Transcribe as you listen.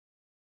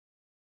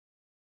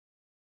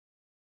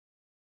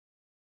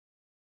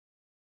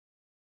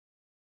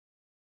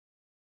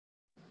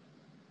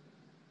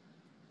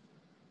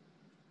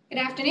Good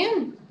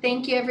afternoon.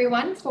 Thank you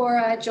everyone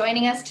for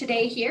joining us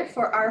today here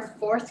for our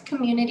fourth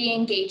community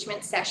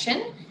engagement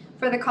session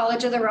for the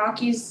College of the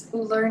Rockies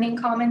Learning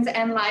Commons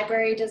and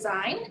Library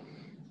Design.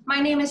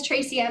 My name is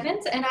Tracy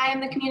Evans and I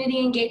am the Community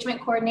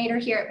Engagement Coordinator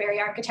here at Barry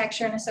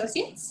Architecture and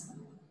Associates.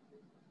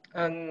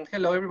 And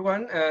hello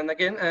everyone, and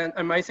again,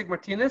 I'm Isaac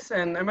Martinez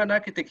and I'm an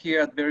architect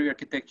here at Barry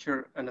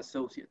Architecture and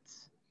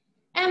Associates.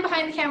 And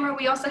behind the camera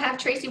we also have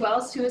Tracy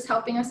Wells, who is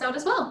helping us out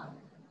as well.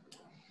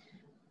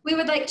 We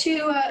would like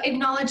to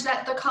acknowledge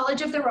that the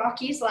College of the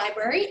Rockies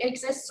Library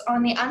exists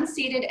on the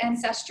unceded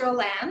ancestral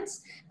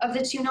lands of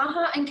the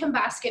Ktunaxa and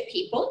Kambasket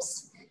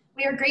peoples.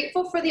 We are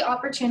grateful for the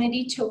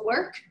opportunity to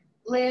work,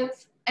 live,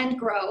 and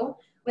grow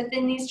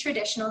within these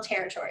traditional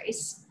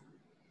territories.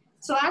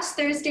 So last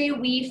Thursday,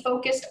 we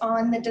focused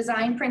on the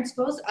design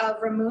principles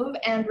of remove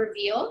and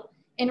reveal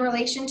in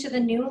relation to the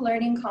new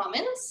Learning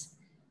Commons.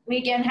 We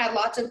again had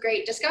lots of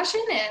great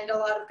discussion and a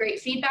lot of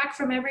great feedback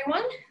from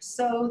everyone.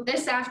 So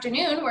this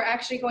afternoon, we're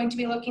actually going to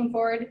be looking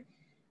forward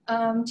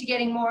to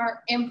getting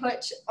more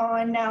input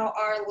on now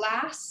our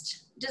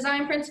last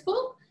design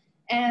principle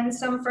and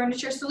some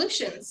furniture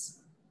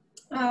solutions.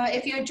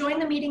 If you had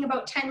joined the meeting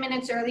about 10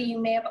 minutes early, you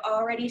may have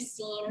already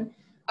seen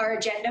our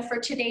agenda for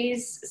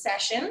today's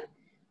session.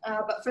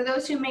 But for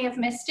those who may have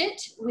missed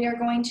it, we are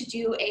going to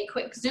do a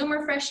quick Zoom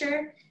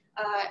refresher,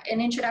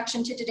 an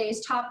introduction to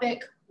today's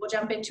topic. We'll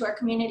jump into our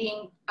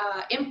community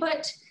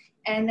input,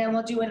 and then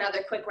we'll do another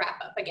quick wrap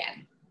up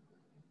again.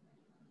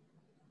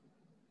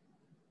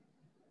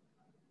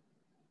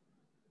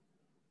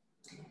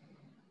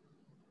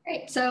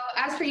 Great, so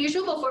as per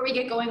usual, before we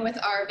get going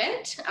with our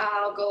event,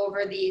 I'll go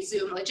over the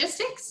Zoom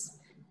logistics.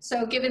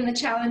 So given the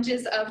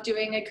challenges of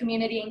doing a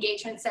community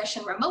engagement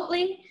session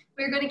remotely,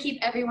 we're going to keep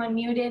everyone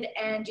muted,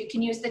 and you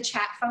can use the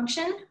chat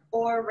function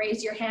or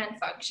raise your hand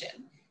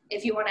function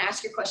if you want to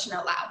ask your question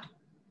out loud.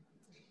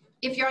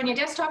 If you're on your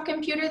desktop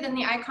computer, then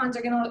the icons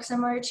are going to look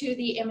similar to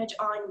the image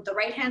on the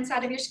right-hand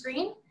side of your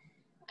screen.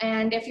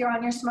 And if you're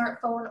on your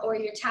smartphone or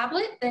your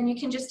tablet, then you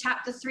can just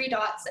tap the three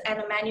dots and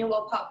a menu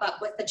will pop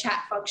up with the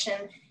chat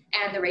function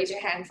and the raise your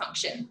hand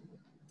function,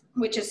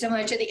 which is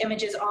similar to the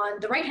images on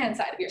the right-hand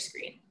side of your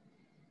screen.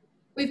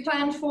 We've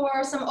planned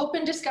for some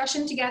open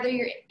discussion to gather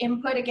your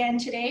input again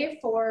today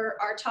for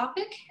our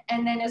topic.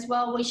 And then as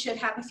well, we should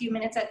have a few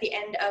minutes at the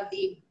end of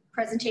the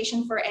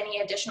presentation for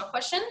any additional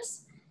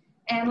questions.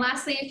 And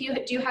lastly, if you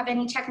do have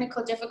any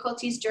technical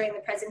difficulties during the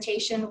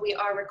presentation, we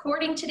are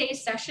recording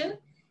today's session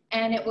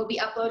and it will be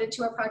uploaded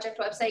to our project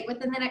website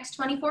within the next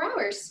 24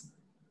 hours.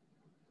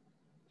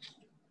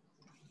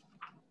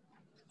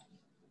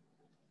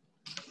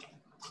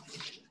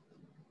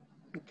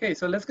 Okay,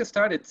 so let's get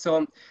started.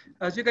 So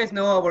as you guys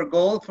know, our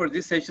goal for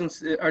these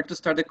sessions are to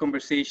start a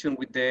conversation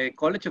with the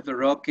College of the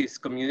Rockies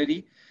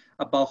community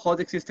about how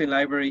the existing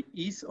library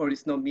is or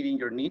is not meeting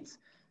your needs,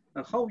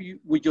 and how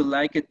would you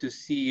like it to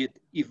see it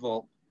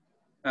evolve.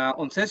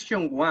 On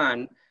session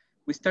one,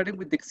 we started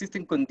with the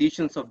existing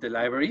conditions of the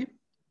library.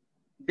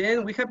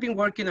 Then we have been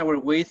working our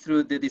way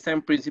through the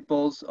design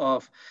principles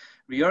of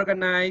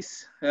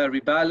reorganize,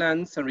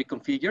 rebalance, and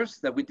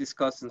reconfigures that we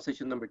discussed in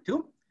session number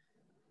 2.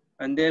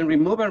 And then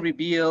remove and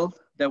reveal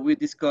that we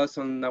discussed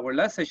on our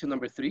last session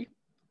number 3.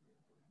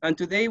 And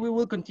today we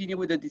will continue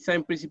with the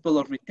design principle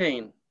of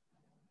retain.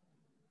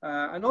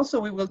 And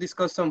also we will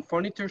discuss some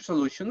furniture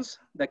solutions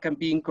that can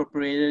be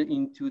incorporated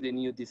into the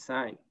new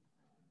design.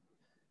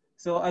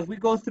 So as we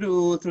go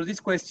through these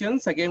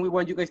questions, again, we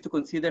want you guys to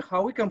consider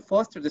how we can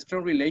foster the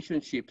strong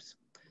relationships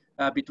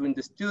between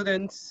the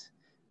students,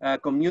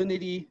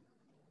 community,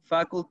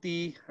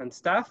 faculty, and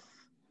staff,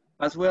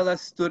 as well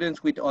as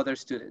students with other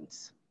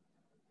students.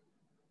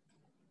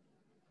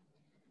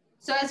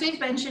 So as we've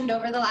mentioned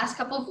over the last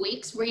couple of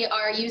weeks, we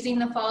are using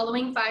the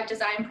following 5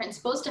 design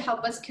principles to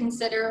help us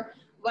consider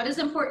what is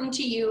important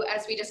to you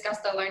as we discuss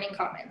the Learning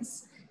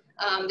Commons.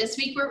 This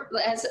week,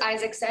 as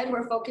Isaac said,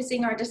 we're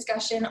focusing our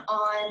discussion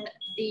on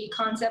the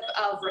concept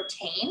of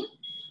retain.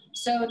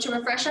 So to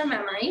refresh our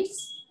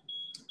memories,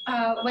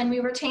 when we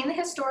retain the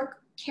historic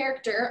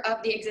character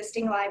of the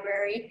existing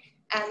library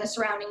and the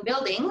surrounding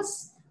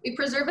buildings, we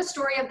preserve a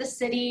story of the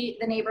city,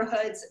 the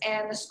neighborhoods,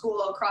 and the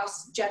school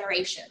across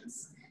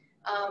generations.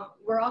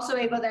 We're also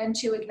able then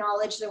to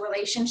acknowledge the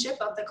relationship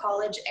of the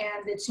college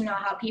and the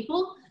Ktunaxa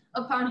people,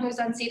 upon whose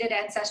unceded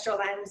ancestral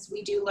lands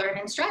we do learn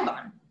and strive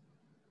on.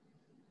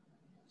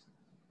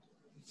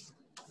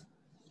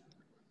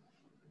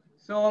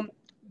 So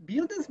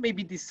buildings may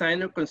be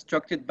designed or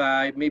constructed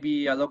by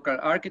maybe a local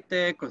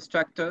architect,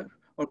 constructor,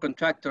 or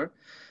contractor,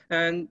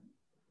 and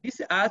this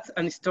adds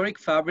an historic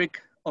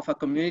fabric of a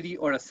community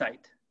or a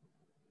site.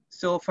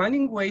 So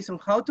finding ways on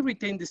how to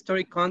retain the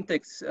historic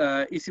context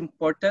is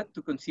important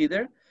to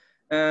consider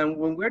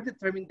when we're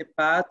determining the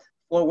path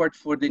forward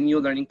for the new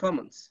Learning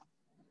Commons.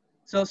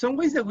 So some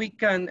ways that we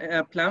can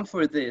plan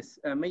for this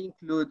may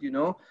include,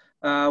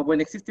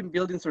 when existing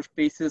buildings or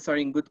spaces are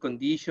in good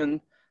condition,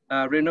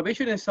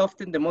 renovation is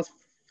often the most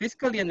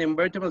fiscally and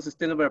environmentally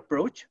sustainable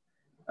approach.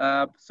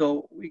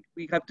 So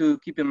we have to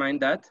keep in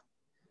mind that.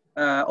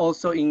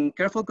 Also, in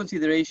careful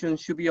consideration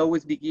should be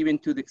always be given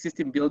to the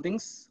existing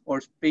buildings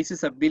or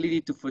spaces'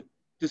 ability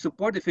to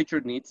support the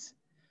future needs.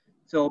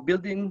 So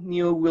building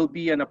new will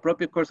be an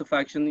appropriate course of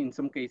action in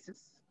some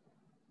cases.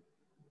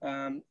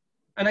 And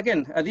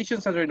again,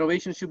 additions and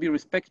renovations should be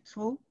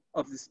respectful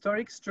of the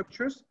historic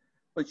structures,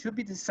 but should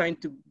be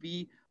designed to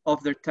be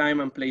of their time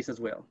and place as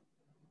well.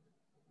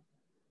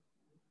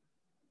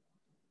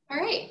 All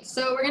right,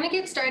 so we're gonna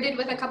get started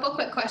with a couple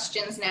quick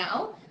questions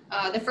now.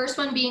 The first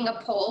one being a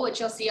poll, which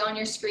you'll see on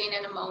your screen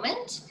in a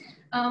moment.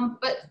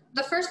 But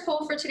the first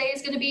poll for today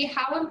is gonna be,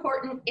 how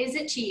important is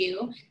it to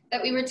you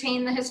that we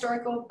retain the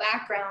historical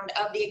background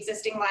of the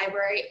existing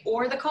library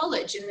or the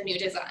college in the new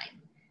design?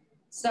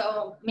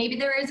 So maybe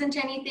there isn't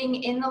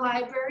anything in the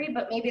library,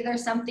 but maybe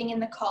there's something in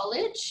the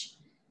college.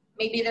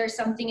 Maybe there's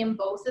something in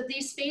both of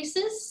these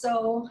spaces.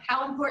 So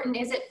how important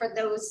is it for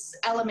those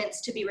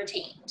elements to be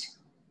retained?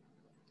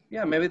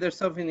 Yeah, maybe there's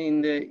something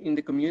in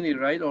the community,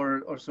 right?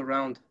 Or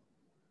around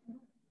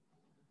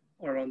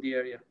the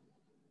area.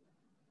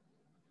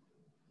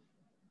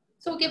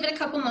 So we'll give it a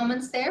couple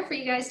moments there for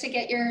you guys to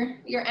get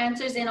your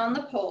answers in on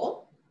the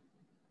poll.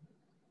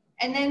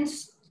 And then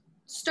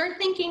start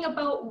thinking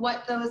about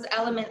what those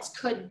elements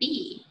could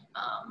be.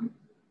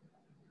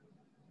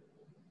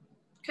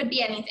 Could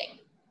be anything.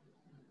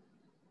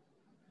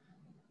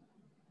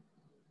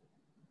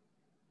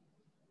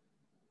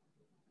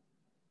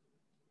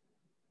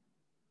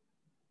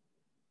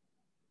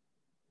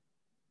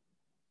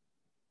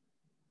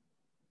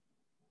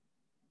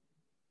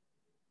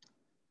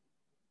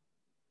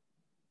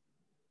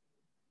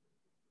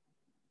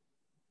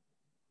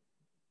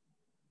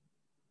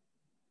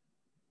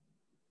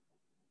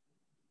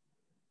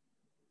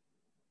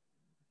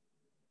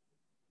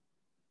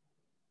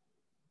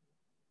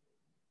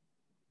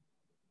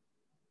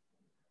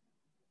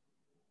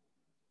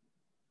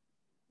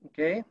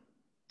 Okay,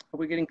 are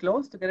we getting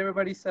close to get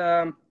everybody's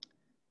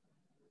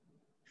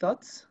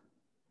thoughts?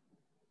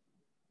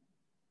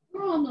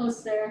 We're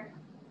almost there.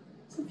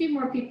 There's a few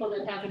more people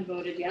that haven't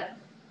voted yet.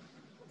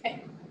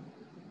 Okay.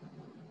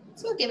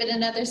 So we'll give it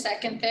another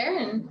second there,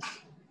 and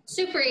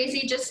super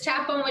easy. Just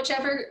tap on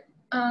whichever,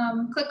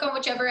 click on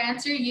whichever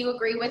answer you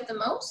agree with the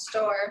most,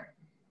 or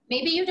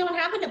maybe you don't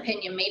have an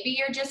opinion. Maybe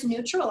you're just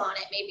neutral on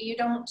it. Maybe you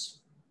don't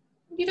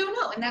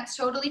know, and that's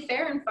totally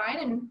fair and fine,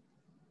 and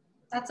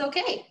that's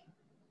okay.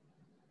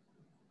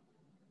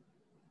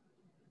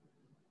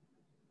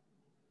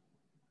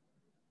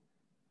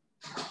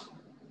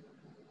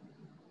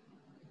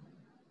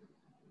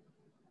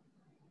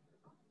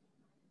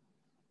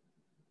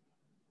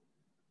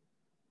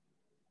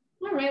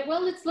 All right,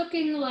 well, it's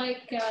looking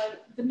like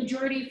the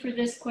majority for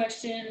this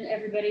question,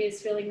 everybody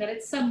is feeling that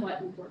it's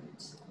somewhat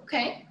important.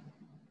 Okay.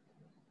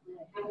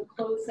 I haven't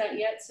closed that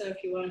yet, so if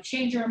you want to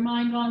change your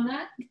mind on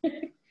that,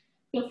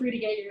 feel free to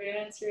get your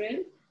answer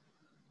in.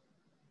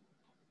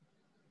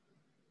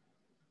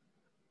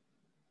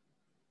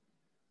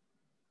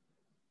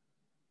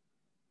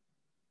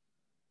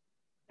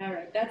 All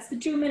right, that's the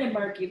 2-minute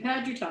mark. You've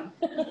had your time.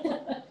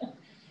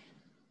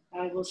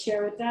 I will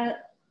share with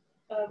that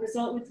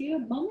result with you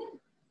in a moment.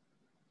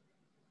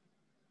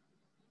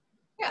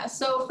 Yeah,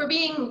 so for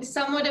being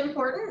somewhat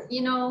important,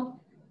 you know,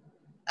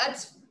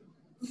 that's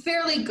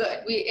fairly good.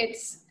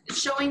 It's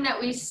showing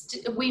that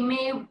we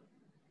may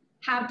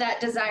have that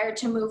desire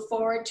to move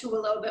forward to a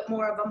little bit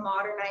more of a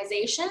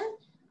modernization,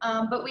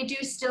 but we do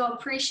still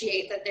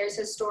appreciate that there's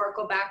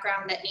historical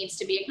background that needs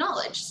to be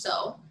acknowledged.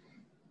 So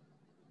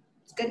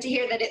it's good to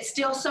hear that it's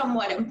still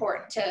somewhat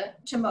important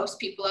to most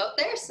people out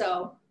there,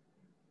 so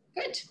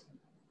good.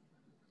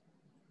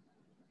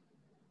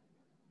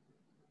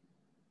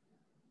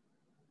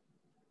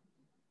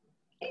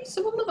 Okay,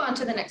 so we'll move on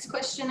to the next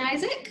question,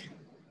 Isaac.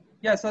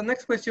 Yeah, so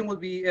next question will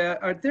be,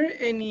 are there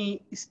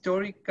any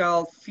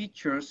historical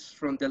features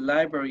from the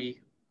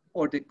library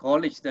or the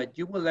college that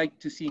you would like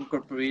to see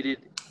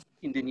incorporated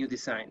in the new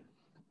design?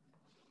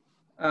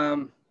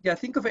 Yeah,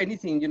 think of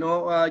anything,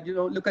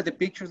 look at the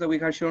pictures that we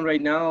have shown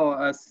right now.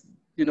 As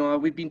you know,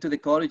 we've been to the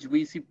college,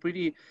 we see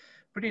pretty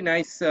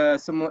nice,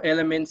 some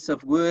elements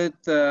of wood,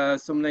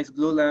 some nice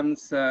glue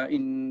lamps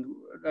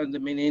on the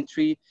main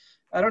entry.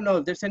 I don't know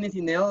if there's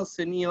anything else,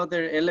 any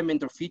other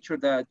element or feature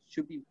that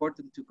should be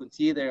important to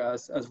consider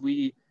as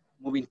we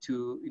move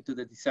into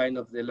the design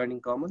of the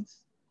Learning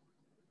Commons.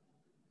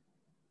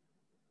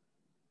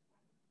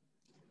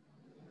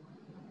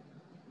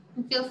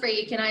 Feel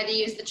free, you can either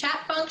use the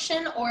chat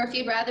function, or if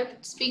you'd rather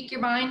speak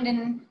your mind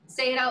and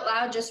say it out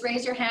loud, just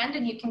raise your hand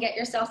and you can get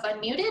yourself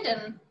unmuted,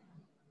 and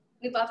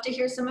we'd love to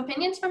hear some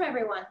opinions from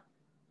everyone.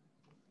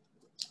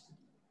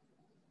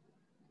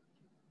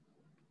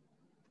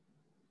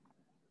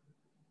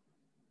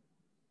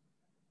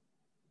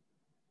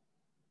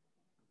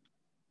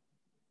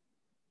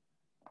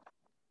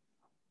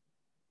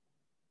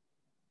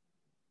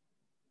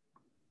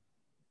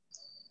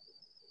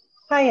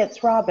 Hi,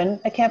 it's Robin.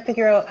 I can't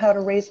figure out how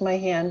to raise my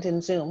hand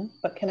in Zoom,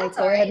 but can I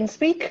go ahead and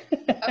speak?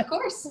 Of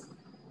course.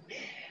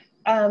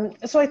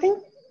 So I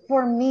think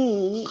for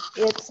me,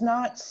 it's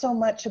not so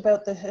much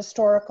about the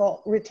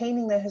historical,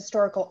 retaining the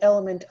historical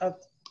element of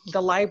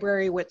the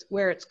library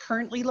where it's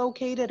currently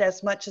located,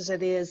 as much as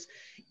it is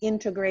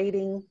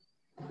integrating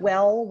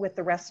well with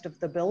the rest of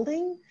the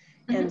building.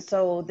 And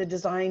so the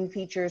design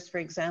features, for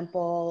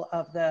example,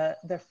 of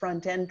the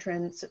front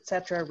entrance, et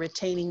cetera,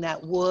 retaining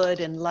that wood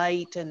and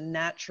light and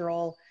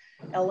natural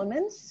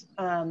elements,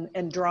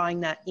 and drawing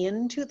that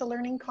into the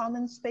learning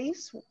commons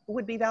space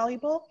would be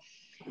valuable.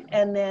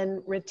 And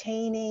then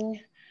retaining,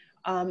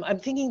 I'm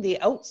thinking the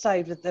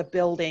outside of the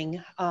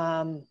building,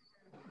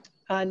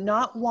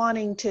 not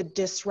wanting to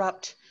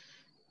disrupt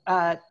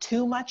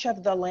too much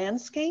of the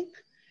landscape.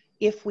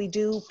 If we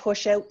do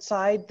push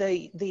outside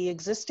the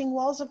existing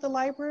walls of the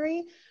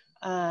library,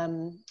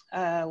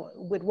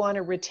 would want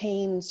to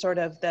retain sort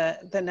of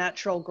the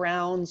natural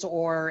grounds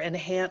or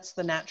enhance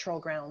the natural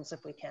grounds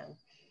if we can.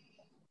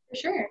 For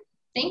sure.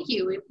 Thank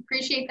you. We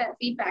appreciate that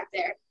feedback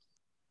there.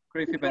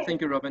 Great feedback. Thank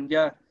you, Robin.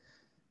 Yeah.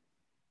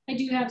 I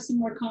do have some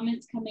more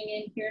comments coming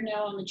in here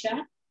now on the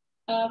chat.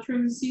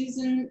 From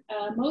Susan,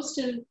 most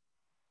of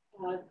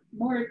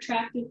more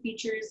attractive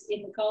features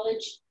in the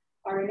college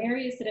are in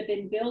areas that have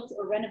been built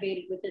or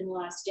renovated within the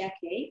last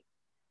decade.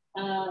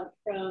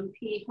 From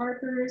P.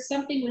 Harper,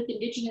 something with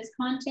Indigenous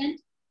content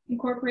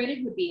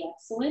incorporated would be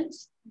excellent.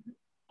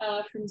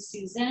 From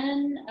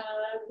Suzanne,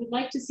 would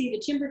like to see the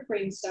timber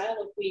frame style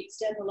if we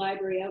extend the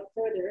library out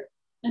further,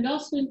 and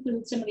also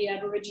include some of the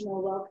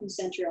Aboriginal Welcome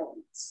Center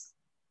elements.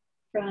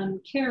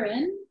 From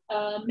Karen,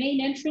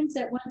 main entrance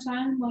at one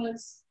time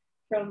was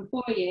from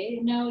foyer,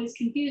 and now is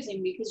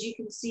confusing because you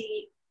can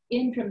see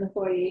in from the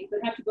foyer, but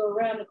have to go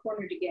around the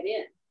corner to get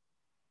in.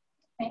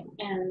 Okay.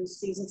 And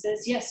Susan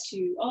says yes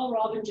to all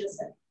Robin just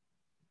said.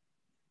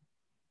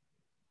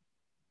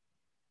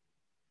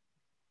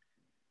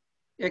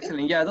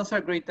 Excellent. Yeah, those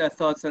are great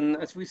thoughts. And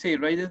as we say,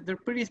 right, they're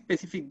pretty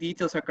specific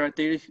details or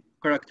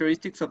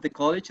characteristics of the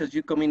college as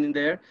you come in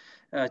there.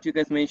 You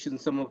guys mentioned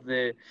some of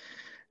the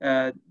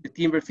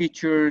timber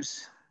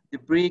features, the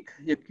brick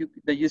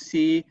that you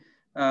see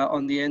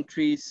on the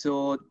entry.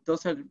 So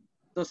those are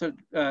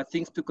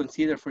things to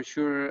consider for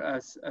sure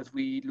as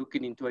we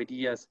looking into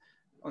ideas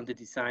on the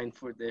design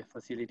for the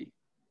facility.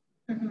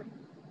 Mm-hmm.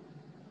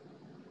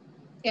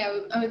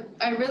 Yeah,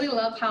 I really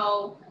love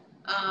how,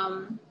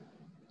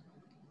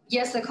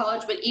 yes, the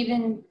college, but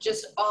even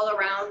just all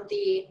around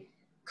the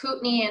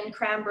Kootenay and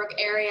Cranbrook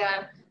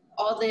area,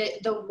 all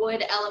the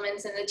wood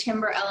elements and the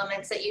timber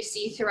elements that you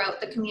see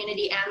throughout the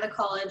community and the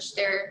college,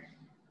 they're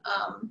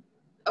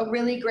a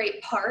really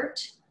great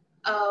part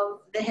of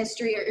the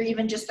history or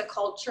even just the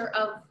culture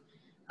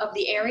of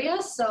the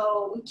area.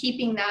 So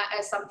keeping that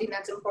as something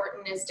that's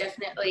important is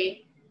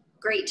definitely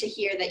great to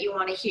hear that you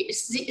want to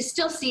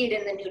still see it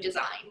in the new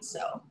design.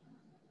 So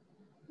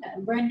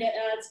Brenda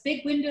adds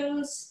big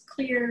windows,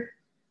 clear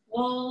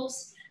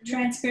walls,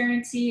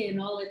 transparency in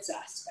all its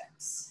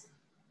aspects.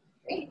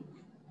 Great.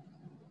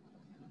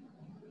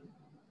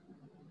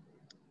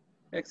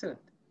 Excellent.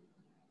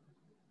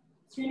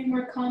 Is there any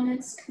more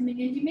comments coming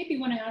in? You maybe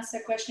want to ask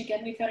that question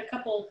again. We've had a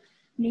couple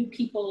new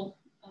people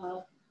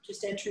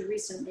just enter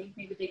recently.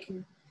 Maybe they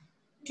can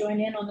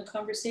join in on the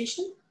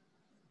conversation.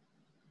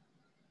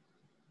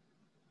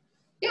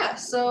 Yeah,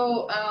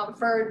 so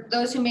for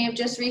those who may have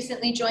just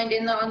recently joined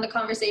in on the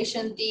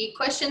conversation, the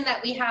question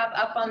that we have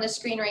up on the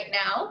screen right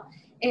now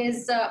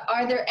is,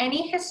 are there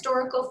any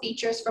historical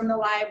features from the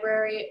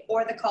library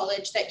or the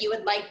college that you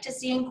would like to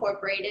see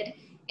incorporated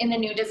in the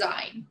new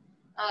design?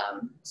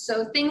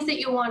 So things that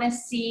you want to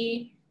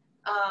see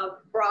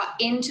brought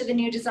into the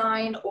new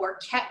design or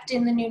kept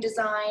in the new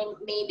design.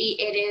 Maybe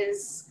it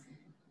is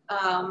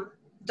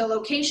the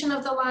location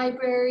of the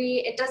library.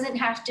 It doesn't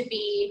have to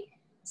be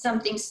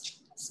something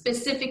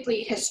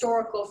specifically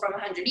historical from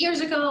 100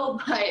 years ago,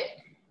 but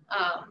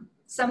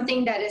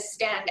something that is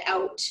stand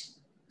out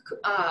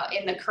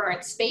in the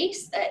current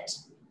space that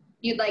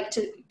you'd like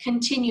to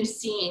continue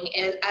seeing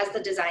as the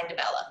design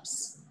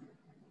develops.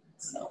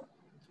 So.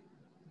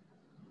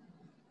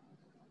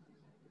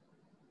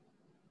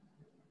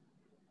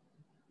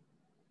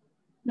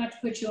 Not to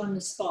put you on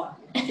the spot.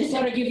 Just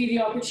thought I'd give you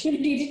the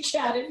opportunity to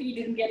chat if you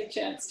didn't get a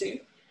chance to.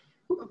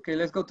 Okay,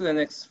 let's go to the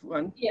next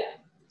one. Yeah.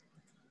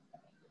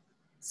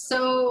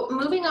 So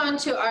moving on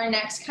to our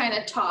next kind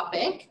of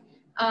topic,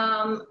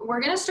 we're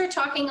going to start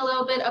talking a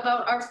little bit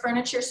about our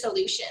furniture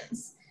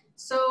solutions.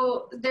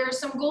 So there are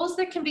some goals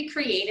that can be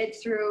created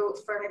through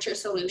furniture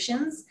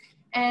solutions.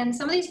 And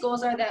some of these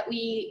goals are that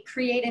we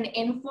create an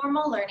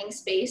informal learning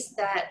space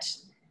that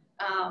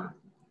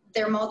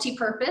they're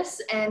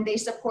multi-purpose and they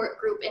support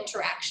group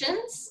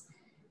interactions.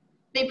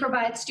 They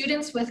provide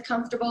students with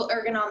comfortable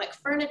ergonomic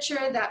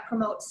furniture that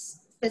promotes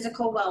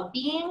physical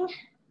well-being.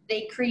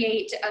 They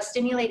create a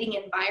stimulating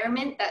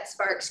environment that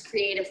sparks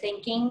creative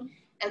thinking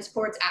and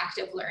supports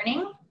active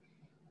learning.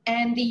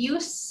 And the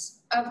use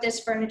of this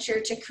furniture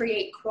to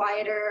create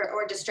quieter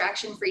or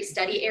distraction-free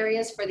study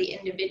areas for the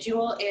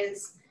individual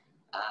is,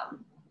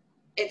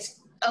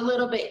 it's a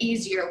little bit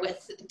easier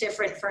with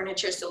different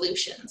furniture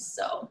solutions.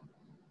 So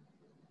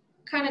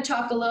kind of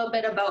talk a little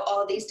bit about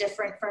all these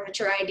different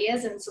furniture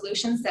ideas and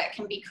solutions that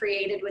can be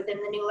created within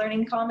the new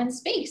Learning Commons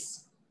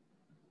space.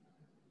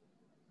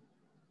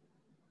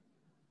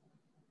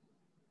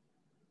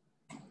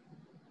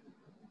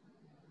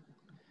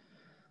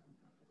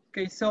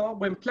 Okay, so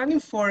when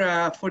planning for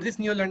these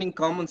new Learning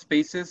Commons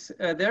spaces,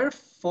 there are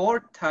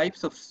 4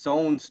 types of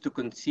zones to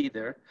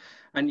consider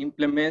and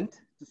implement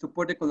to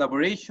support the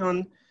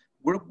collaboration,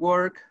 group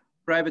work,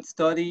 private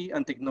study,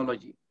 and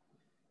technology.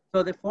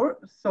 So the 4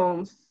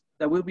 zones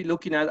that we'll be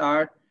looking at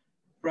are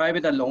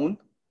private alone.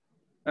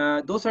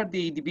 Those are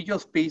the individual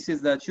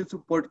spaces that should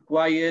support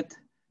quiet,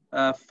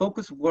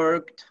 focused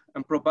work,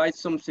 and provide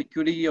some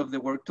security of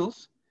the work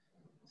tools.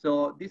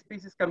 So these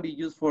spaces can be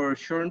used for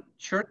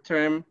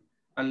short-term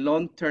and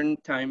long-term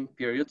time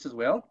periods as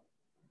well.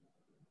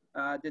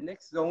 The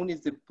next zone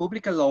is the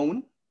public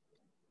alone.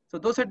 So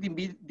those are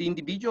the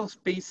individual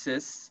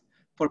spaces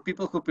for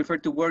people who prefer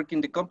to work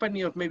in the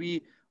company of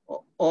maybe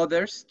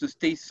others to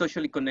stay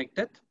socially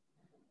connected.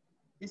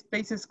 These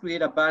spaces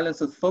create a balance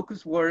of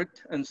focused work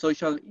and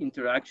social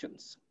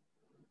interactions.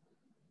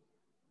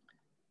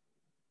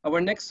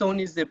 Our next zone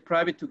is the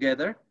private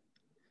together.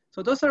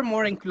 So those are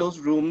more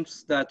enclosed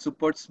rooms that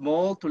support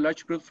small to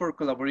large groups for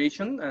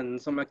collaboration and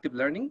some active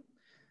learning.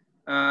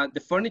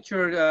 The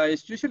furniture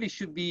usually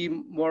should be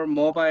more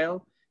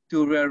mobile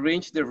to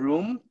rearrange the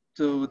room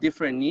to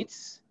different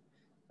needs.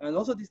 And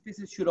also these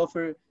spaces should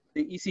offer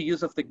the easy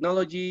use of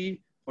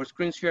technology for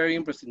screen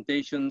sharing,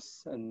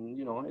 presentations, and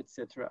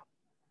etc.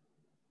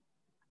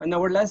 And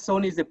our last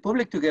zone is the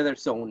public together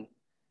zone.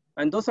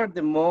 And those are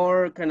the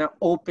more kind of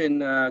open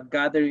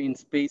gathering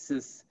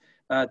spaces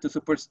to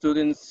support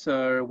students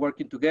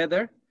working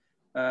together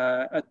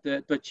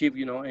to achieve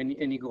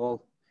any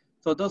goal.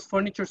 So those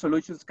furniture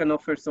solutions can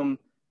offer some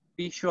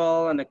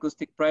visual and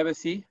acoustic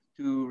privacy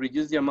to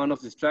reduce the amount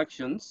of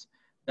distractions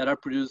that are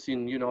produced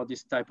in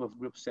this type of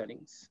group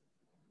settings.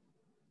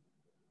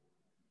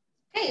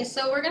 Okay,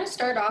 so we're going to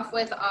start off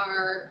with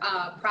our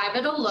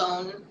private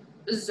alone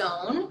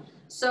zone.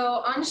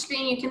 So on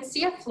screen you can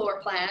see a floor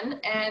plan,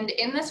 and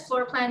in this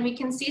floor plan we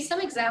can see some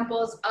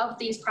examples of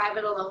these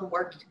private alone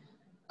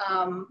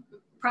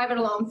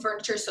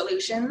furniture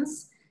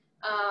solutions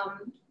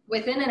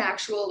within an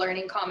actual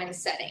Learning Commons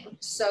setting.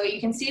 So you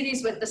can see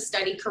these with the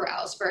study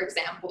corrals, for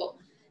example.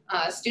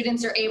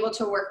 Students are able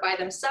to work by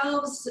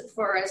themselves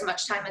for as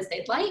much time as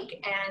they'd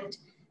like, and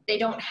they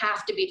don't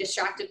have to be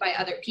distracted by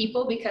other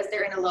people because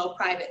they're in a low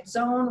private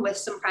zone with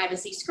some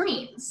privacy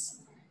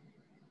screens.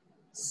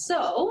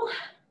 So,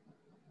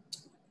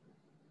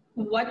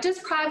 what does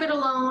private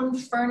alone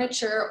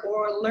furniture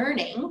or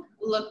learning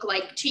look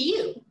like to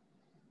you?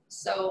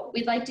 So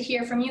we'd like to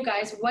hear from you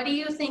guys. What do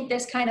you think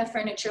this kind of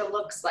furniture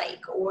looks like?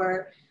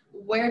 Or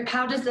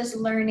how does this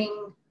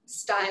learning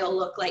style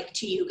look like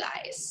to you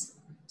guys?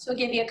 So we'll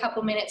give you a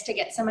couple minutes to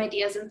get some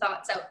ideas and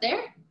thoughts out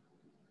there.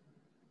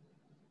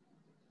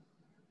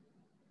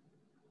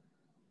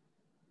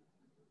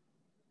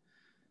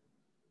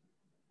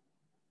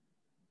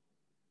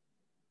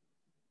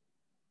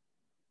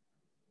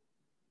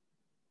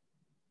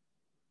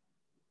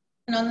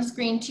 And on the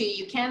screen too,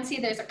 you can see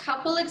there's a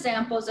couple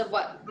examples of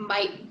what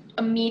might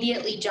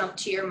immediately jump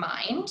to your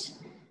mind.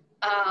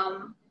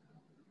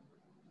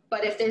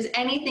 But if there's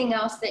anything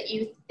else that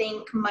you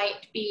think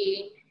might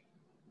be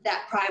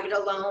that private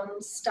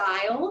alone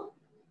style,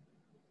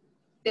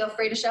 feel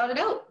free to shout it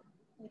out.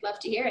 We'd love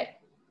to hear it.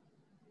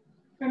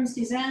 From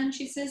Suzanne,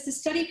 she says, the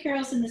study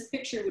carrels in this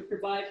picture would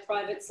provide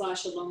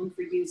private/alone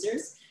for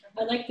users.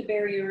 I like the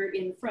barrier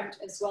in front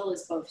as well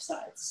as both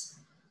sides.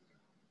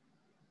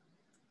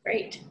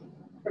 Great.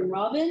 From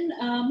Robin,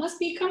 must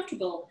be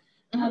comfortable.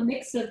 A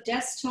mix of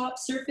desktop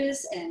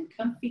surface and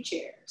comfy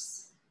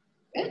chairs.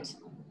 Good.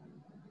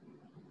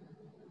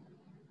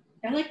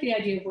 I like the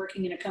idea of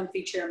working in a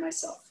comfy chair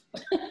myself,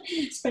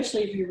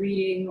 especially if you're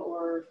reading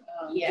or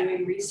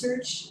doing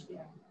research.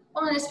 Yeah.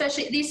 Well, and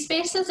especially these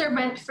spaces are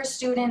meant for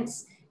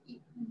students.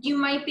 You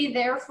might be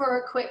there for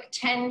a quick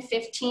 10,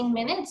 15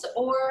 minutes,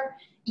 or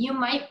you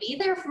might be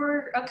there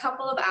for a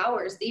couple of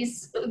hours.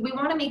 We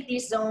want to make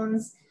these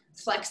zones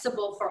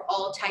flexible for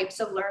all types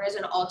of learners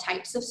and all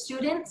types of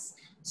students.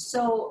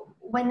 So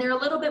when they're a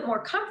little bit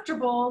more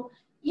comfortable,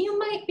 you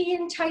might be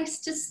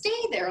enticed to stay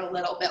there a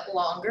little bit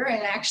longer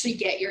and actually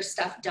get your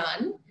stuff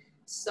done.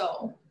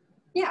 So,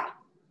 yeah.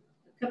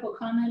 A couple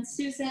comments.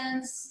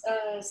 Suzanne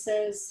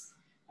says,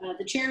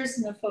 the chairs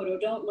in the photo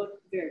don't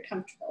look very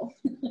comfortable.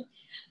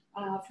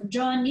 From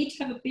John, need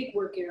to have a big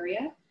work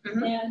area.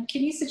 And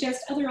can you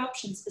suggest other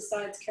options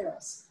besides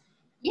carrels?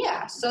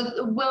 Yeah,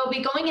 so we'll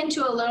be going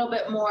into a little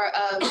bit more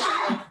of,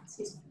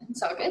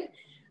 it's all good.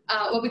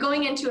 We'll be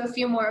going into a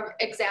few more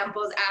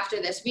examples after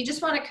this. We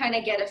just want to kind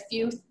of get a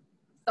few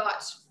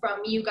thoughts from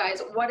you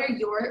guys. What are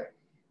your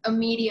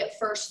immediate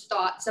first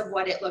thoughts of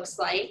what it looks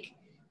like?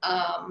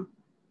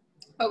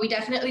 But we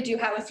definitely do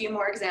have a few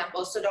more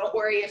examples, so don't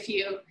worry if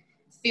you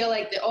feel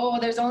like,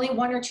 there's only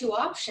 1 or 2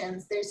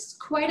 options. There's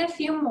quite a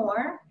few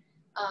more,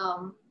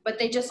 but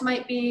they just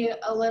might be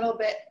a little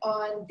bit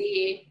on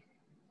the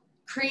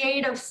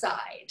creative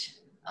side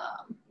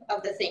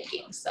of the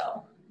thinking.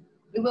 So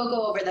we will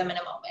go over them in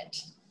a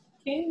moment.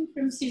 Okay,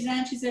 from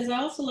Suzanne, she says,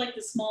 I also like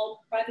the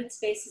small private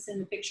spaces in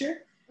the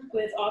picture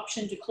with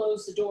option to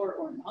close the door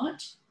or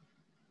not.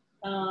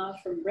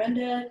 From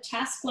Brenda,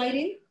 task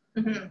lighting.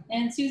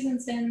 And Susan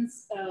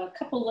sends a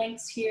couple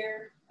links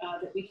here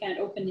that we can't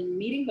open in the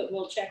meeting, but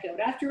we'll check out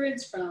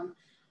afterwards from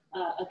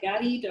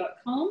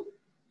agati.com.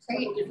 A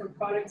couple different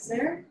products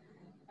there.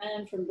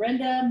 And from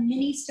Brenda,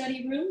 mini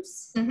study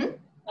rooms.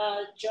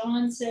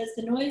 John says,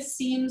 the noise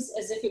seems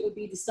as if it would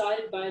be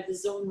decided by the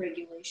zone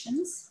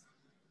regulations.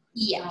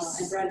 Yes.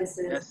 And Brenda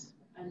says, yes.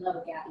 I love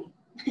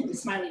Agati.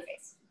 Smiley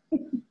face.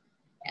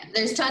 Yeah,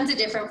 there's tons of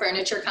different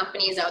furniture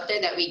companies out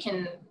there that we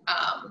can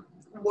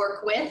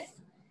work with,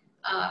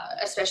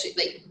 especially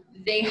like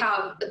they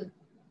have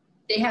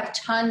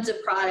tons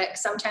of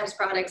products, sometimes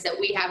products that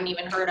we haven't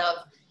even heard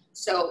of.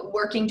 So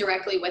working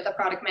directly with a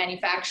product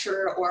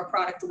manufacturer or a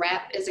product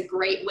rep is a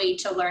great way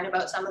to learn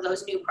about some of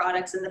those new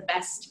products and the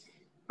best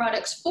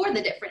products for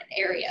the different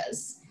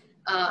areas.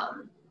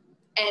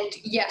 And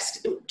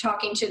yes,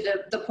 talking to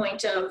the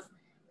point of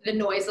the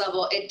noise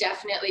level, it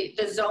definitely,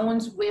 the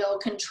zones will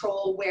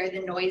control where the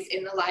noise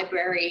in the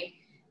library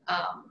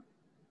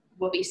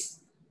will be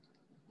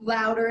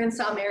louder in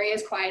some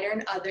areas, quieter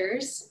in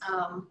others.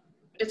 But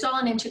it's all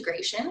an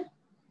integration.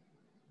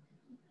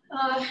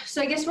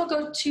 So I guess we'll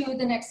go to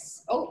the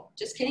next, oh,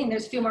 just kidding,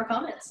 there's a few more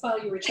comments.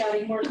 While you were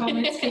chatting, more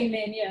comments came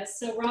in, yes.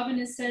 So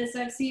Robin says,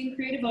 I've seen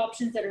creative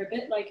options that are a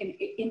bit like an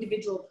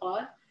individual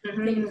pod.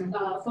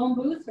 Phone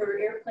booth or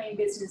airplane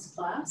business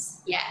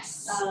class.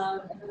 Yes.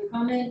 Another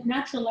comment,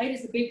 natural light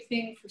is a big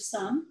thing for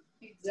some,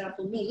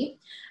 example me.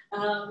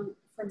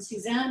 From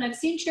Suzanne, I've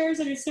seen chairs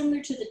that are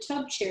similar to the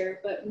tub chair,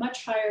 but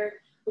much higher,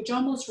 which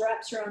almost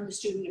wraps around the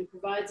student and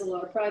provides a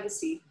lot of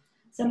privacy.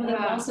 Some of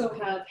them also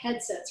have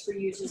headsets for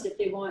users if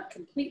they want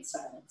complete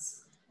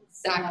silence.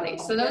 Exactly.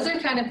 So those are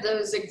kind of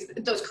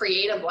those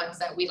creative ones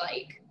that we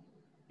like.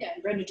 Yeah,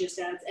 and Brenda just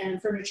adds,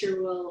 and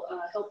furniture will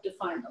help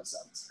define those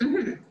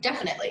zones.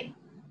 Definitely.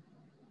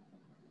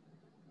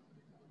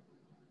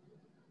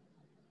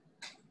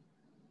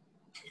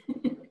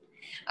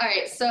 All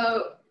right,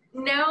 so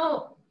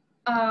now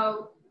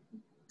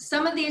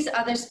some of these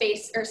other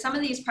some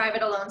of these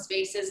private alone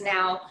spaces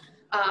now,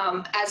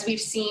 as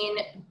we've seen,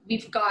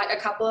 we've got a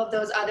couple of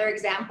those other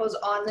examples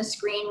on the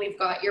screen. We've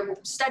got your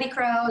study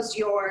crowds,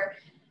 your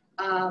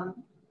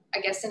I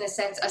guess in a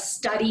sense, a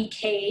study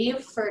cave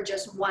for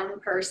just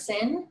one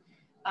person,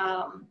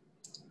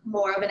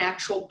 more of an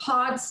actual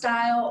pod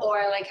style, or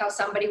I like how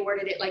somebody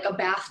worded it like a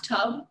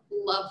bathtub.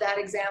 Love that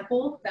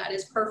example. That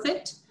is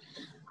perfect.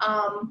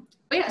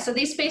 But yeah, so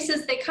these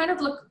spaces, they kind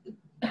of look,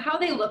 how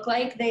they look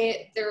like,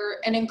 they're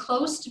an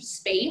enclosed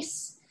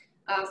space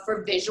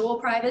for visual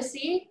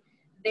privacy.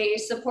 They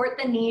support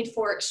the need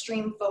for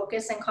extreme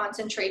focus and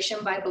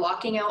concentration by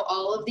blocking out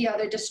all of the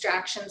other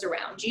distractions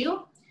around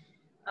you.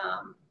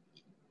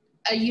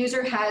 A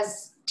user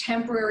has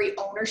temporary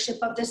ownership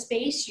of the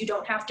space. You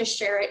don't have to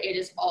share it. It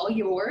is all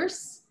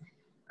yours.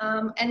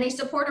 And they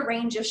support a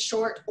range of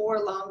short or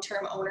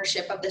long-term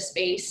ownership of the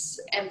space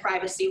and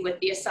privacy with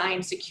the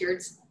assigned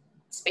secured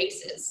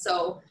spaces.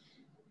 So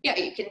yeah,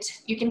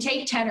 you can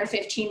take 10 or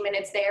 15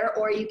 minutes there,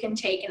 or you can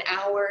take an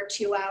hour,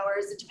 2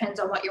 hours. It depends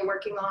on what you're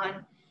working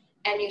on,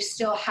 and you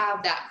still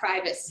have that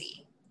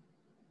privacy.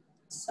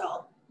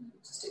 So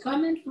just a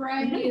comment,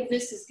 variety of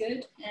this is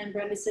good. And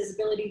Brenda says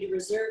ability to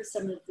reserve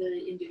some of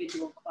the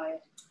individual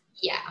quiet.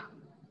 Yeah,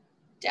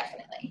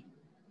 definitely.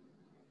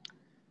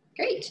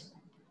 Great.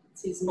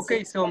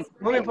 Okay, so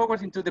moving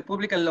forward into the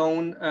public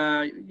alone,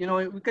 you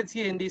know, we can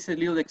see in this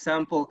little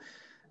example,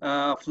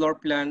 floor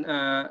plan,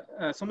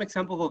 some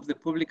example of the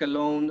public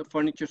alone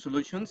furniture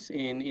solutions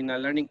in a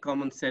learning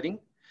commons setting.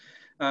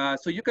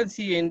 So you can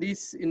see in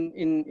this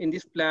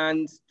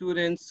plan,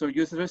 students or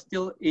users are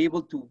still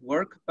able to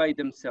work by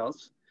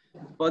themselves,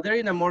 but they're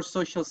in a more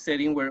social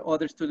setting where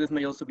other students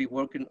may also be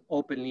working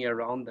openly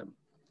around them.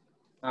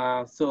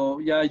 So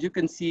yeah, you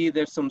can see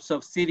there's some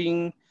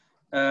self-seating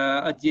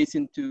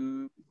adjacent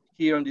to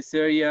here on this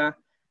area.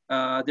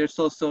 There's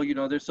also, you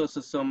know,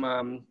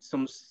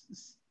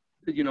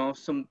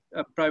 some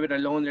private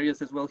alone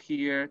areas as well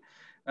here,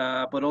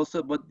 but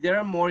there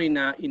are more in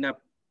a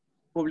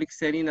public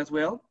setting as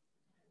well.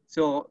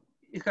 So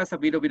it has a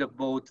little bit of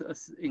both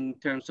in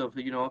terms of,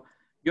 you know,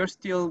 you're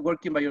still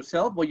working by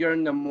yourself, but you're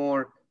in a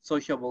more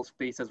sociable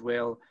space as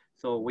well.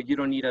 So when you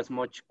don't need as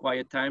much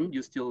quiet time,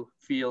 you still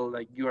feel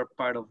like you are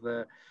part of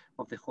the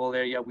whole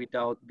area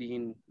without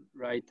being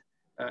right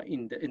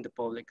in the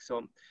public.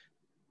 So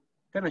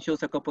kind of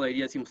shows a couple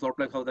ideas in floor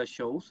plan how that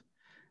shows.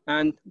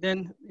 And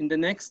then in the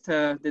next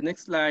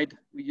slide,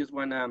 we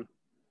want to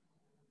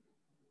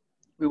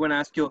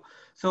ask you,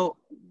 so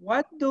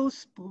what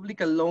those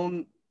public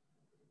alone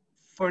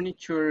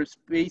furniture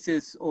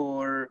spaces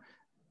or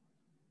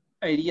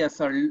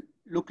ideas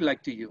look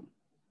like to you?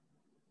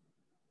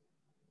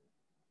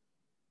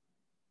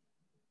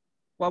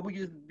 What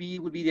would be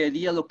the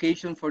ideal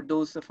location for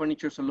those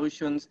furniture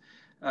solutions?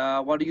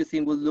 What do you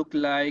think will look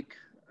like?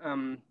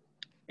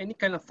 Any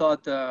kind of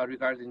thought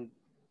regarding?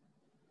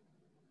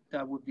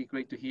 that would be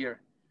great to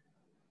hear.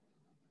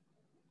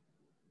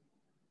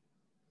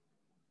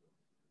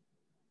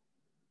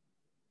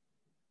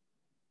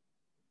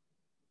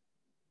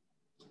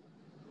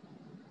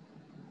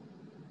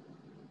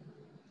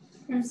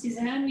 From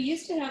Suzanne, we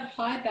used to have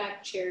high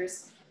back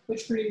chairs,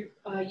 which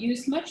were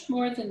used much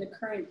more than the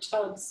current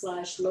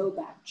tub/low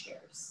back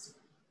chairs.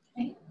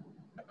 Okay.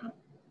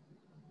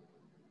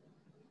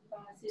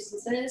 Susan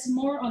says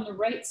more on the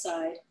right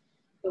side,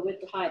 but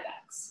with the high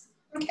backs.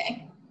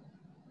 Okay.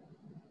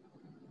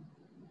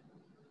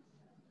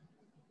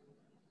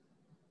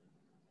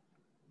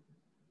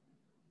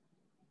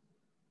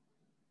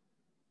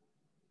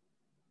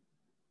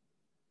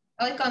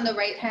 I like on the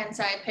right-hand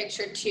side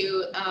picture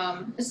too,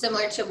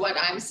 similar to what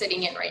I'm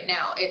sitting in right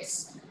now.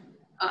 It's,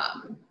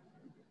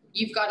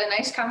 you've got a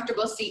nice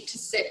comfortable seat to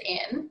sit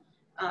in.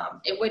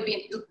 It would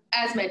be,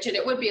 as mentioned,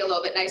 it would be a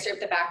little bit nicer if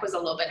the back was a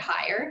little bit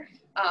higher.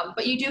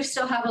 But you do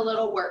still have a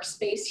little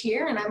workspace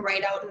here, and I'm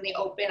right out in the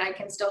open. I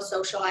can still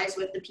socialize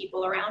with the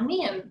people around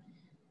me,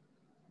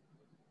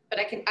 but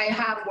I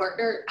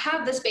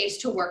have the space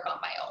to work on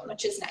my own,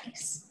 which is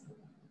nice.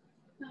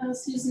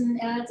 Susan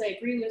adds, I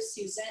agree with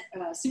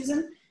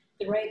Susan,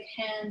 the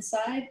right-hand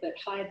side, but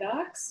high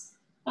backs.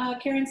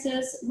 Karen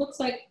says, looks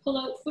like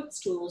pull-out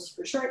footstools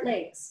for short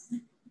legs.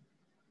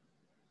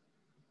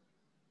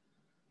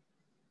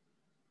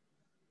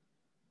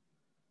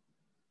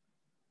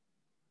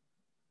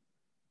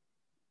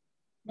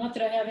 Not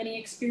that I have any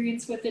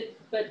experience with it,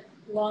 but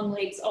long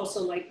legs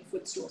also like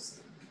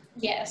footstools.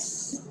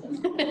 Yes.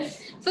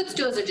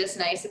 Footstools are just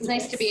nice. It's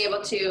nice to be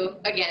able to,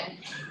 again,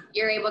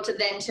 you're able to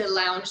then to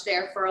lounge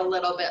there for a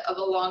little bit of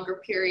a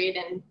longer period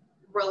and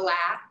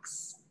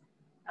relax.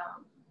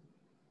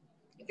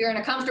 If you're in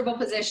a comfortable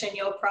position,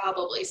 you'll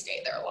probably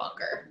stay there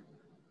longer.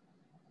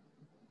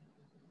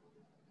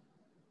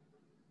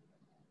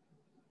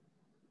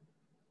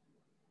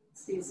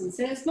 Susan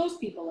says most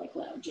people like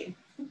lounging.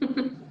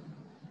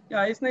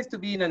 Yeah, it's nice to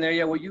be in an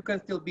area where you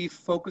can still be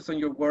focused on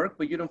your work,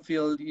 but you don't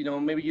feel,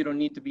 maybe you don't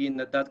need to be in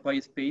that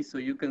quiet space. So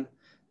you can,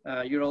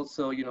 you're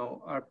also,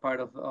 are part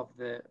of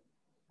the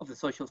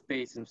social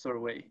space in sort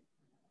of way.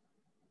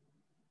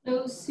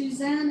 So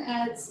Suzanne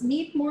adds,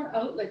 need more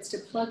outlets to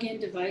plug in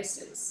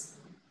devices.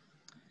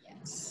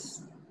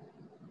 Yes.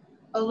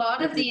 A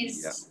lot of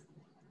these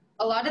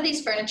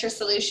furniture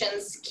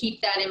solutions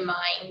keep that in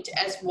mind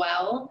as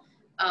well.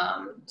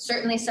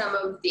 Certainly some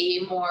of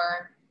the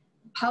more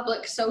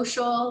public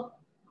social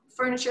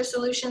furniture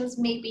solutions,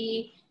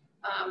 maybe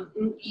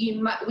we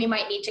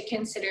might need to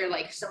consider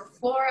like some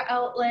floor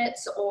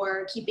outlets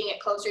or keeping it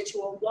closer to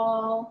a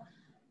wall.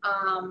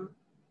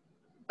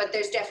 But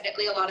there's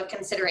definitely a lot of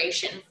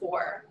consideration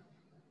for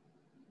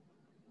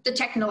the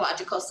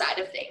technological side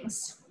of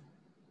things.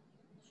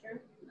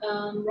 Sure.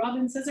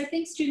 Robin says, I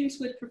think students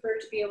would prefer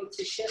to be able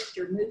to shift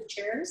or move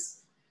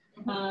chairs.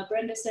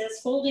 Brenda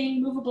says,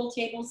 folding movable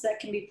tables that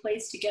can be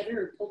placed together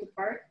or pulled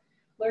apart.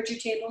 Larger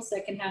tables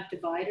that can have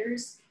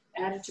dividers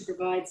added to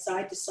provide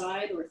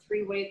side-to-side or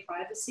three-way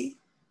privacy.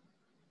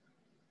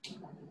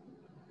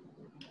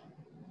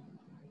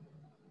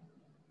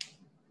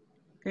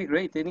 Okay,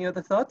 great. Any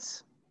other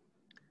thoughts?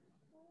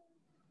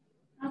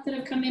 Not that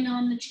have come in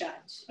on the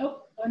chat.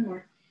 Oh, one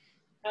more.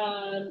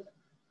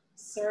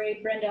 Sorry,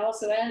 Brenda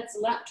also adds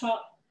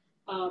laptop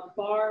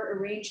bar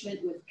arrangement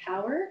with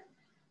power.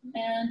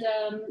 And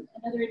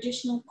another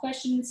additional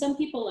question, some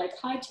people like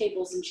high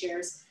tables and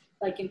chairs,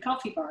 like in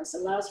coffee bars,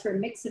 allows for a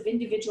mix of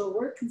individual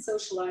work and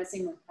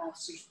socializing with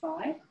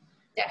passers-by.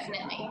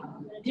 Definitely.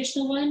 An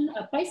additional one,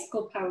 a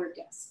bicycle powered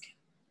desk.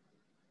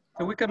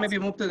 So we can maybe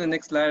move to the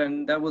next slide,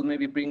 and that will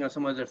maybe bring us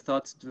some other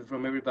thoughts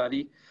from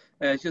everybody.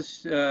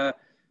 The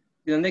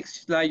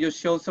next slide just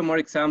shows some more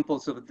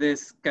examples of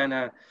this kind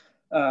of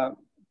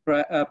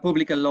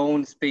public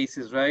alone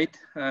spaces, right?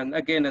 And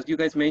again, as you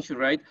guys mentioned,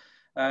 right,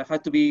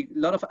 had to be a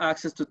lot of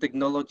access to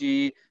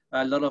technology,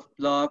 a lot of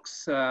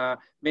blocks,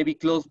 maybe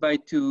close by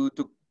to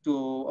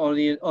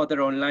only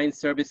other online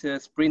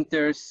services,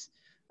 printers,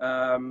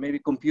 maybe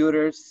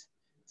computers.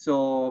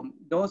 So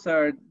those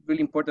are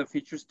really important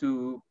features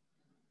to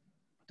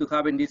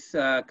have in these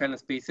kind of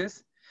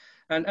spaces.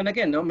 And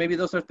again, maybe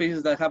those are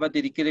spaces that have a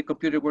dedicated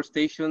computer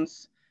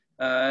workstations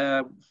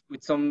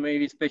with some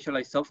maybe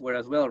specialized software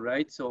as well,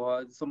 right?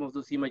 So some of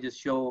those images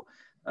show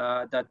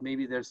that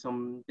maybe there's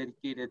some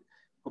dedicated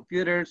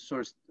computers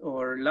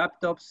or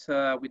laptops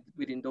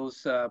within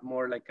those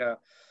more like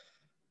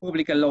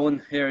public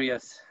alone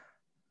areas.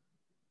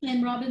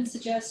 And Robin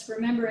suggests,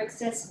 remember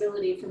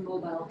accessibility for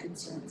mobile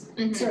concerns.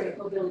 Mm-hmm. Sorry,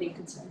 mobility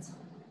concerns.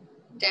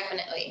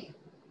 Definitely.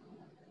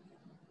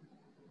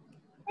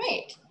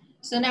 Right.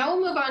 So now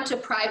we'll move on to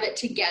private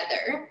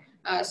together.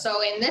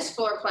 So in this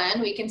floor plan,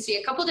 we can see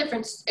a couple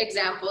different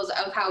examples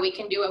of how we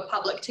can do a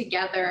public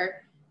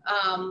together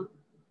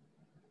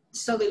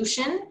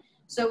solution.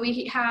 So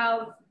we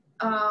have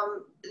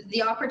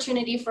the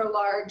opportunity for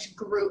large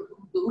group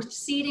booth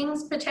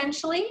seatings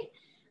potentially,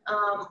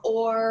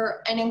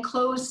 or an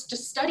enclosed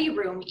study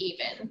room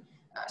even.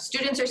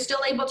 Students are still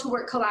able to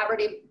work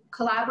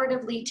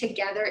collaboratively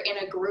together in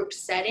a group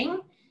setting.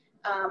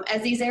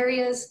 as these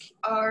areas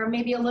are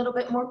maybe a little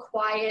bit more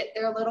quiet,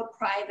 they're a little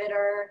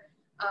privater.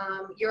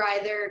 You're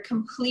either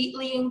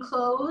completely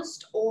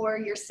enclosed or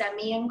you're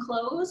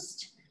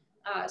semi-enclosed.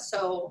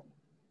 So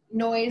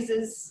noise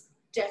is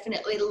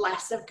definitely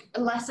less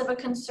of a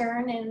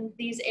concern in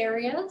these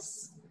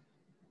areas.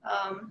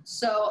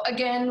 So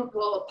again,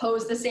 we'll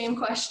pose the same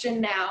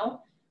question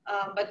now,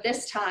 but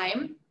this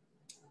time,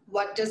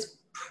 what does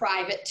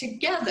private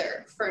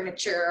together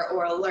furniture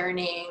or a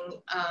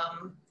learning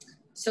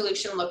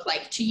solution look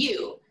like to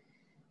you?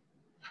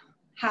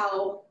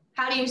 How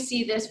do you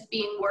see this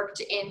being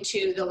worked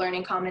into the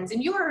Learning Commons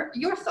and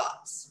your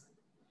thoughts?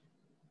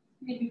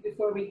 Maybe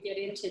before we get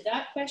into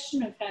that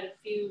question, I've had a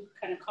few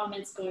kind of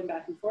comments going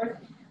back and forth.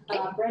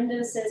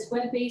 Brenda says,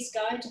 web-based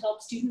guide to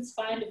help students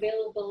find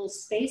available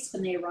space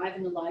when they arrive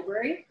in the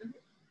library.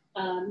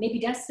 Maybe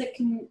desks that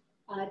can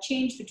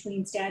change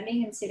between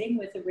standing and sitting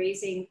with a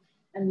raising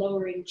and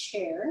lowering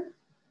chair.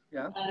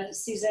 Yeah.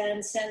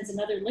 Suzanne sends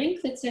another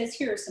link that says,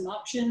 here are some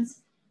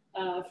options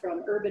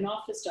from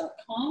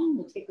urbanoffice.com.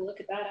 We'll take a look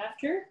at that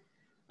after.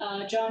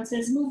 John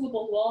says,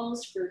 movable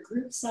walls for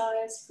group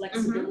size,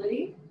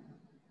 flexibility.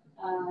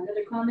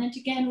 Another comment,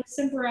 again, with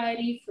some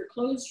variety for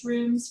closed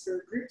rooms,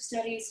 for group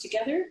studies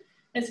together,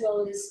 as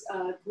well as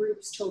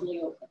groups totally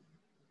open.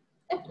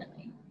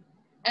 Definitely.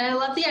 And I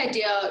love the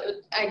idea,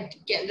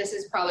 again, this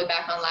is probably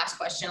back on last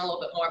question a little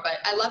bit more, but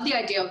I love the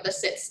idea of the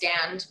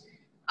sit-stand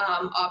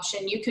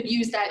option. You could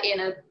use that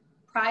in a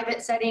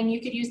private setting,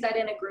 you could use that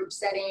in a group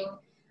setting.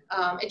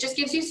 It just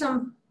gives you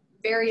some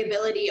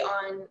variability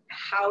on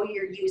how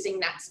you're using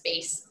that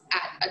space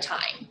at a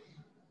time.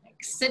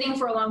 Sitting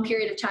for a long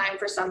period of time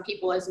for some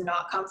people is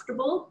not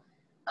comfortable.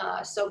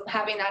 So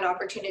having that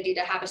opportunity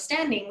to have a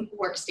standing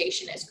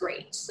workstation is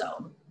great.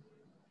 So.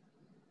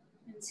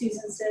 And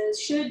Susan says,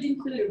 should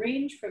include a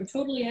range from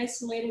totally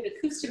isolated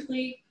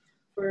acoustically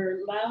for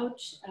loud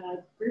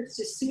groups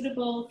to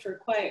suitable for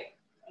quiet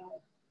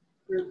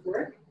group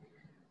work.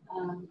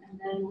 And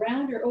then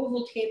round or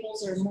oval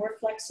tables are more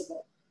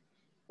flexible.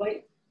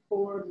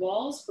 Whiteboard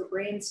walls for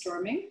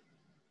brainstorming.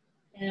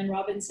 And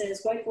Robin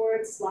says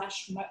whiteboard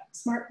 /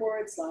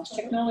 smartboard /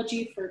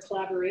 technology for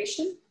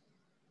collaboration.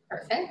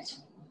 Perfect.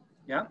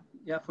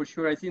 Yeah, for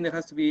sure. I think there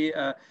has to be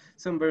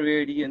some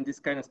variety in this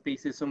kind of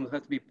spaces. Some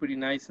has to be pretty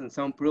nice and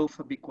soundproof,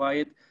 be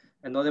quiet,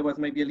 and otherwise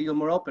might be a little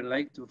more open,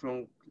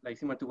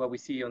 similar to what we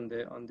see on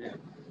the.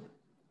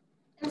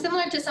 And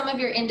similar to some of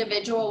your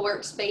individual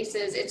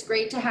workspaces, it's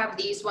great to have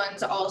these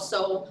ones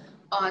also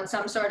on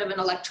some sort of an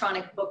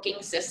electronic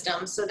booking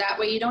system. So that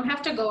way you don't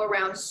have to go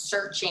around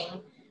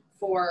searching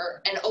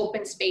for an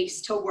open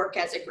space to work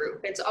as a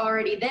group. It's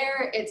already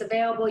there, it's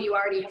available, you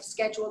already have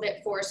scheduled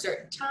it for a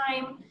certain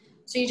time.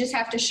 So you just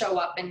have to show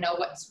up and know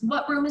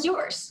what room is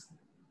yours.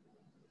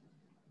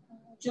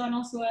 John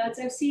also adds,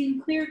 I've seen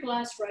clear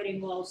glass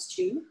writing walls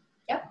too.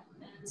 Yep.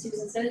 And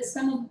Susan says,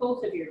 some of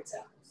both of your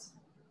examples.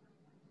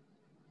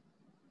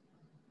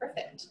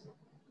 Perfect.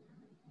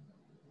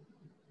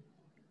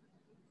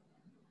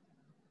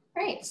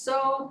 Right,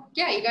 so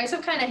yeah, you guys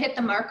have kind of hit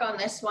the mark on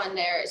this one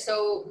there.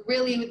 So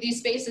really with these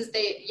spaces,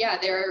 they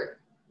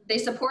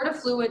support a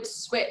fluid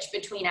switch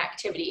between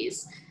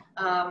activities.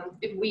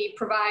 We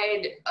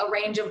provide a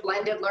range of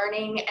blended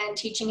learning and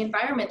teaching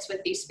environments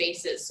with these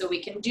spaces. So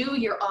we can do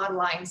your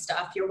online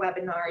stuff, your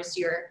webinars,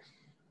 your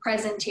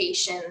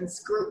presentations,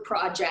 group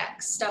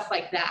projects, stuff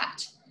like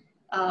that.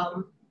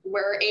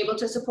 We're able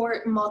to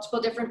support multiple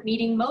different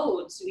meeting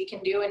modes. We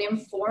can do an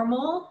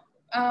informal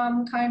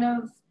kind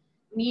of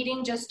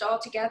meeting just all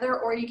together,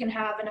 or you can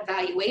have an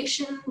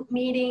evaluation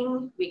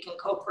meeting. We can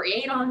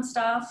co-create on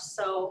stuff.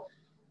 So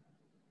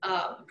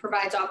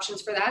provides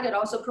options for that. It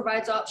also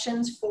provides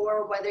options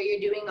for whether you're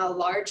doing a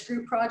large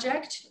group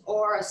project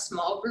or a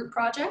small group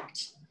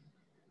project.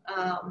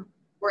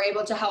 We're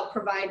able to help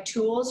provide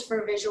tools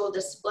for visual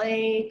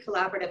display,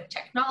 collaborative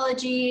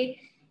technology,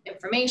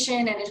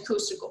 information, and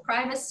acoustical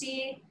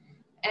privacy.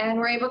 And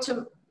we're able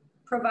to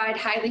provide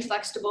highly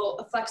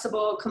flexible,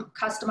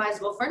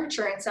 customizable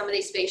furniture in some of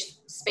these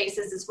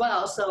spaces as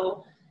well,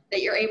 so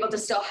that you're able to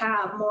still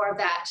have more of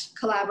that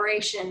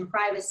collaboration,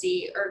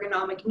 privacy,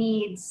 ergonomic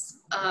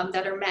needs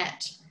that are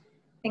met,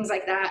 things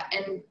like that.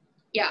 And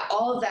yeah,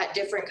 all of that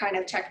different kind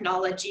of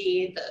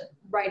technology, the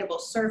writable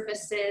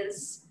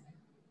surfaces,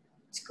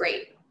 it's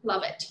great,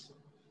 love it.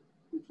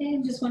 Okay,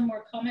 and just one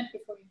more comment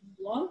before we move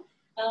along.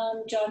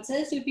 John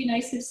says it would be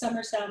nice if some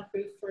are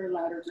soundproof for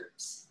louder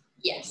groups.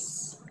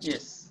 Yes.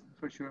 Yes,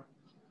 for sure.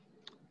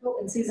 Oh,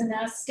 and Susan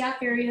asks,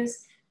 staff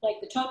areas like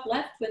the top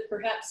left with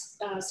perhaps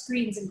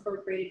screens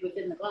incorporated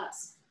within the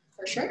glass.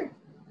 For sure.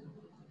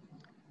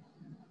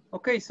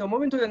 Okay, so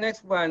moving to the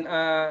next one.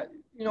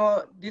 You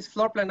know, this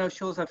floor plan now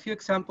shows a few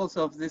examples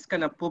of this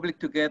kind of public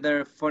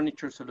together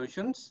furniture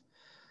solutions.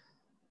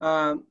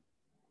 You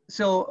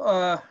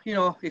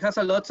know, it has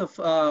a lot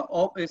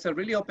of, it's a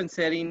really open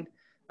setting.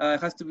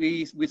 It has to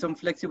be with some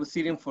flexible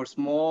seating for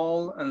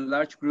small and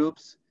large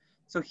groups.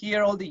 So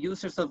here, all the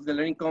users of the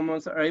Learning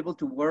Commons are able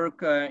to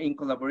work in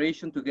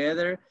collaboration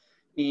together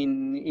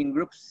in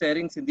group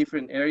settings in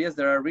different areas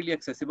that are really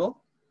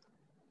accessible.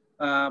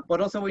 But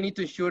also we need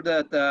to ensure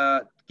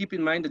that, keep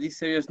in mind that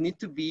these areas need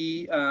to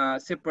be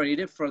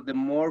separated from the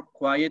more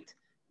quiet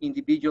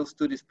individual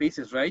study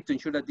spaces, right? To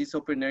ensure that these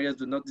open areas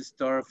do not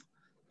disturb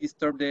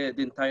the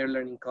entire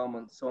learning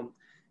commons. So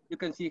you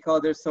can see how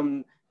there's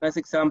some nice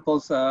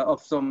examples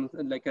of some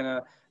like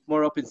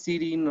more open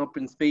seating,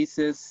 open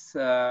spaces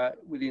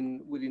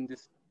within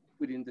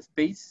the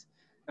space,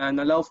 and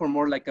allow for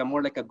more like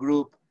a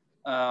group,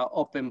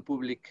 open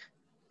public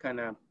kind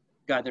of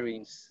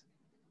gatherings.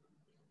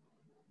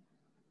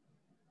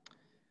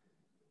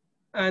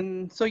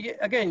 And so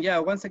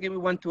once again, we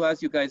want to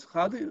ask you guys,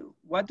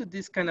 what do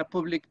this kind of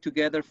public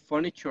together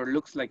furniture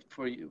looks like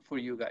for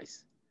you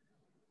guys?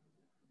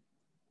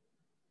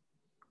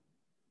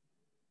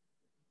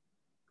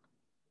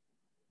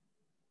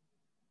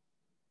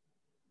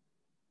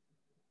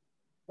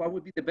 What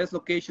would be the best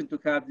location to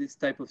have this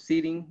type of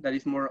seating that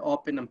is more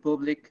open and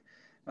public?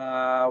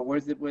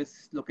 Where's the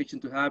best location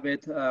to have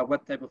it?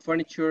 What type of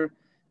furniture?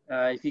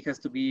 If it has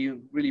to be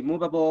really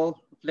movable,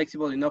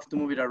 flexible enough to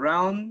move it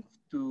around,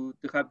 to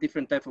have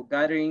different type of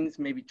gatherings,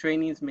 maybe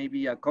trainings,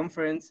 maybe a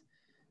conference.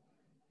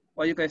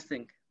 What do you guys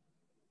think?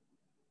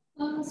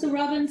 So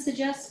Robin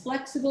suggests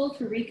flexible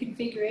for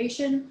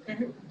reconfiguration.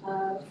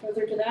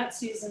 Further to that,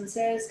 Susan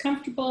says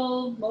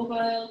comfortable,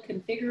 mobile,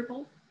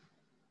 configurable.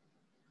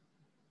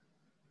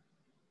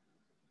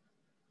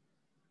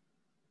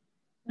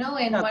 No,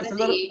 and yeah,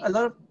 what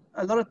are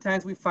a lot of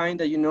times we find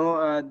that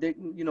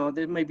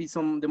there may be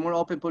the more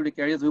open public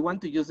areas. We want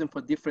to use them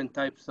for different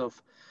types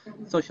of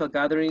social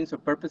gatherings or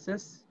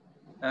purposes,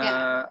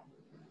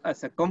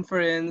 as a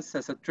conference,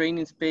 as a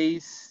training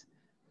space.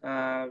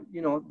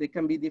 There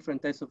can be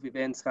different types of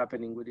events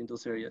happening within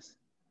those areas.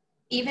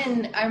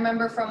 Even I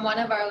remember from one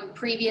of our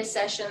previous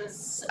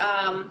sessions,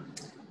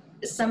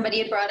 somebody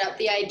had brought up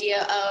the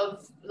idea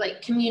of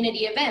like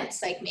community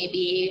events, like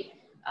maybe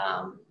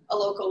a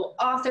local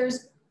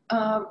author's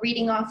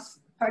reading off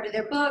part of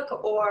their book,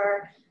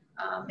 or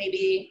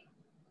maybe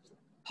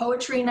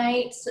poetry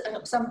nights,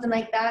 something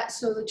like that.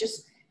 So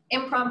just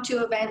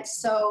impromptu events.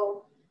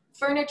 So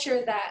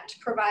furniture that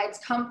provides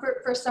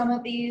comfort for some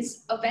of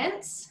these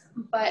events,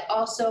 but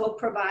also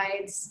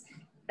provides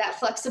that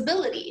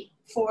flexibility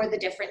for the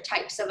different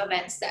types of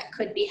events that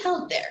could be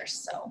held there.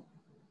 So.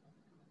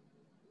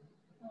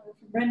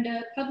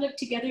 Brenda, public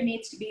together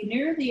needs to be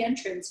near the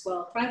entrance,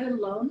 while private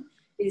alone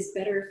is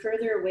better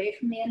further away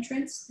from the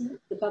entrance,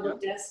 the public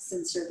desks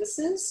and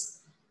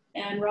services.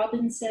 And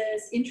Robin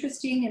says,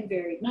 interesting and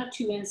varied, not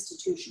too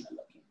institutional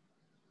looking.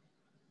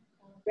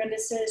 Brenda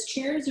says,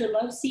 chairs or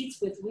love seats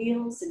with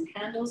wheels and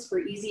handles for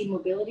easy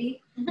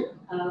mobility.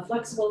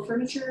 Flexible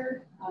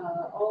furniture,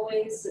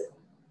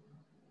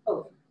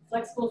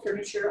 flexible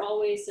furniture,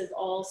 always of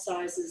all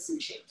sizes and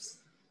shapes.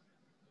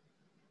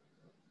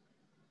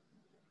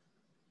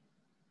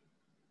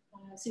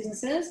 Susan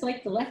says,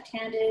 like the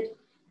left-handed,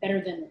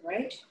 better than the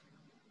right.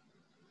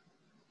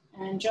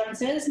 And John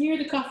says, near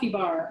the coffee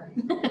bar.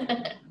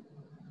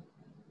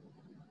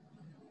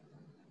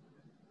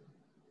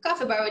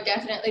 Coffee bar would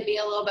definitely be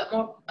a little bit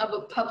more of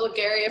a public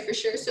area for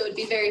sure, so it would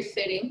be very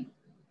fitting.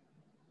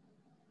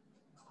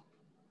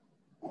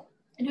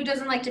 And who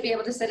doesn't like to be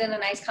able to sit in a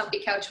nice comfy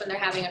couch when they're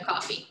having a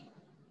coffee?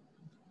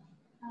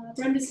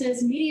 Brenda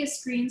says, media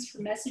screens for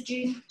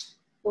messaging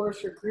or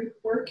for group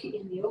work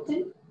in the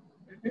open.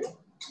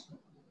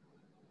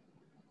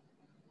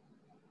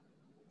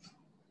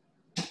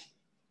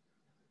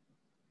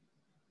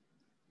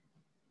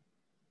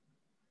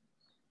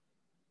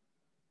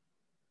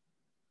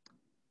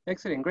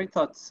 Excellent, great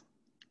thoughts.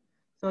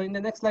 So in the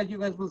next slide, you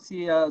guys will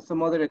see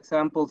some other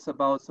examples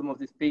about some of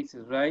the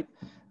spaces, right?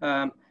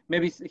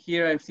 Maybe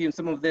here I've seen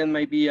some of them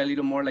might be a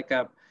little more like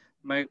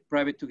my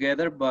private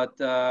together, but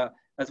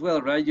as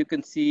well, right? You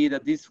can see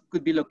that this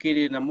could be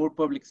located in a more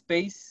public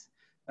space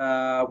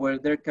where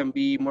there can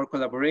be more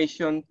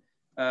collaboration.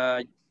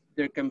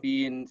 There can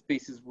be in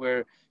spaces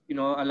where,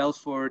 allows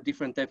for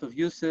different type of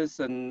uses,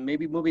 and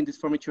maybe moving this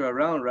furniture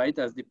around, right?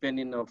 As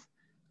depending of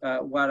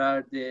what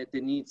are the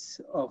needs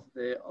of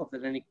the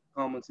learning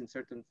commons in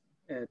certain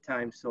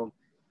times. So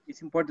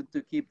it's important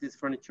to keep this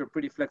furniture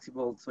pretty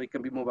flexible so it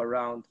can be moved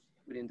around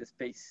within the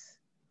space.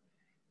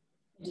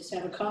 I just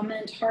have a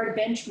comment, hard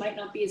bench might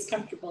not be as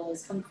comfortable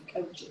as comfy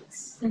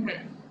couches.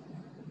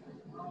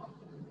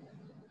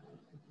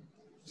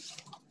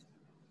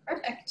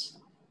 Perfect.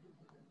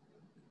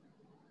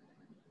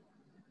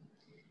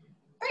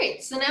 All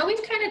right, so now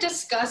we've kind of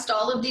discussed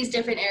all of these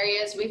different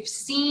areas. We've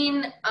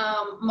seen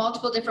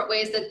multiple different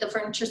ways that the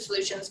furniture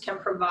solutions can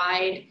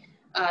provide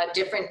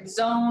different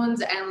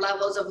zones and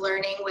levels of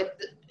learning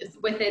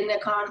within the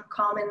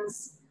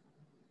commons,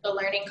 the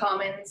learning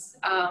commons.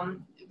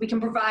 We can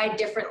provide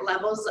different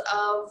levels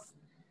of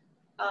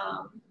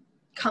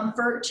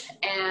comfort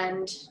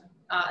and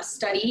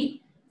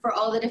study for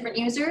all the different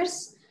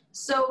users.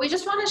 So we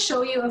just want to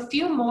show you a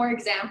few more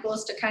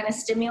examples to kind of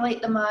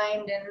stimulate the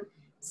mind and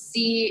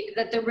see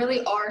that there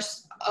really are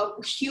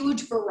a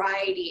huge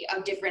variety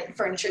of different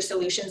furniture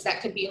solutions that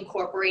could be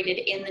incorporated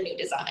in the new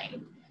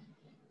design.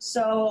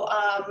 So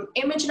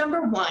image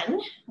number 1,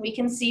 we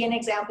can see an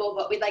example of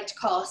what we'd like to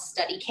call a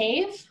study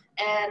cave.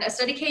 And a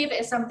study cave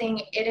is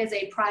it is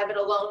a private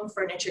alone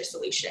furniture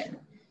solution.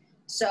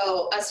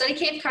 So a study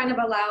cave kind of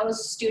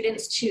allows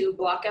students to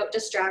block out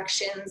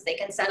distractions. They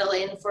can settle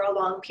in for a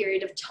long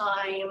period of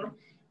time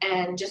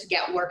and just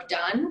get work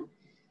done.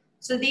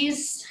 So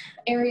these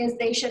areas,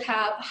 they should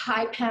have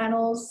high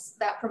panels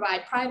that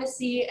provide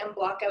privacy and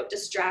block out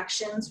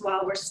distractions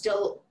while we're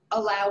still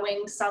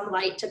allowing some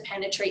light to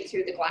penetrate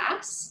through the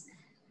glass.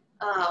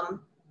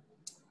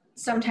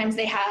 Sometimes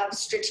they have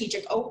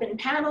strategic open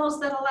panels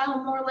that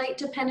allow more light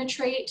to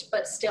penetrate,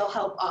 but still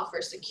help offer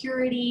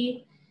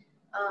security.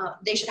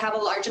 They should have a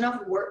large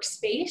enough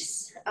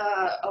workspace,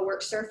 a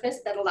work surface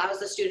that allows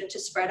the student to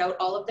spread out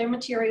all of their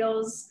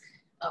materials,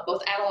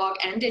 both analog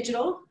and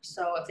digital.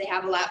 So if they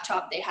have a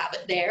laptop, they have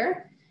it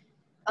there.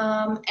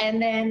 And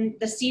then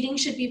the seating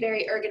should be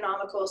very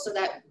ergonomical so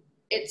that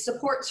it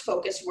supports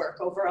focused work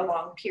over a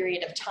long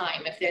period of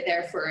time if they're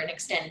there for an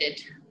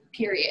extended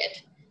period.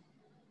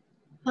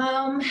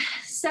 In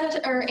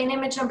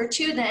image number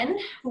 2 then,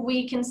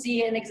 we can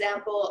see an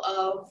example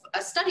of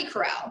a study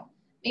corral.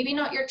 Maybe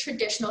not your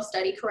traditional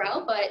study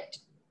corral, but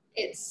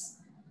it's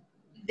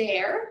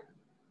there.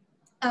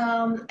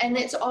 And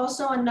it's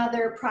also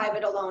another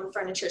private alone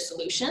furniture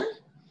solution.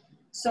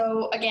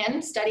 So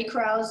again, study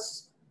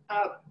corrals,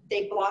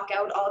 they block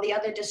out all the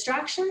other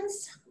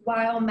distractions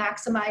while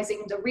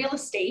maximizing the real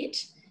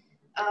estate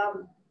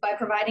by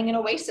providing an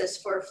oasis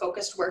for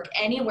focused work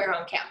anywhere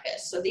on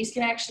campus. So these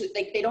can actually,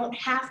 they don't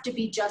have to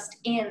be just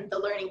in the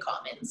Learning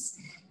Commons.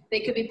 They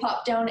could be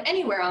popped down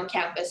anywhere on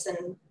campus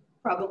and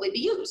probably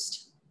be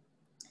used.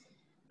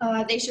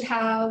 They should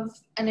have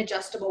an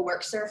adjustable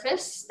work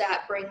surface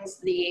that brings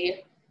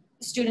the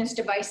students'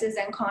 devices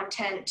and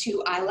content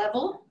to eye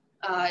level.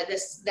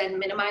 This then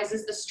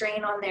minimizes the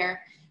strain on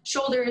their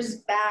shoulders,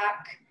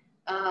 back,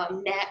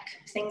 neck,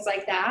 things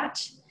like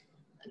that.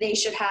 They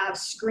should have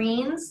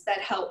screens that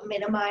help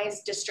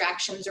minimize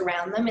distractions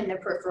around them in their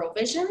peripheral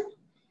vision.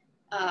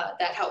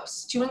 That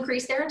helps to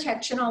increase their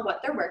attention on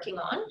what they're working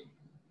on.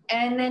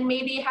 And then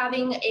maybe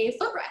having a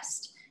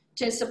footrest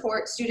to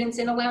support students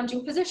in a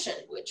lounging position,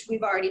 which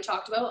we've already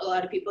talked about. A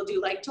lot of people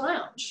do like to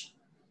lounge.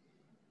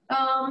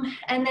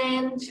 And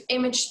then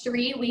image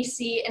 3, we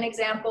see an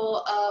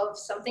example of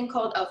something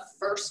called a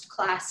first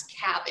class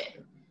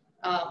cabin,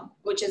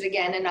 which is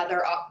again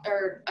another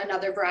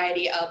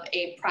variety of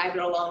a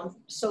private alone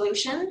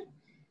solution.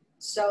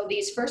 So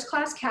these first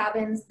class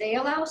cabins, they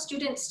allow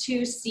students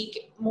to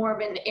seek more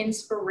of an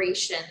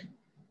inspiration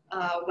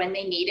when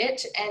they need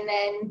it. And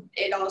then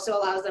it also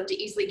allows them to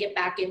easily get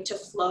back into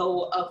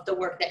flow of the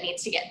work that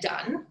needs to get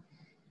done.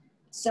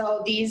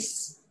 So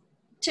these,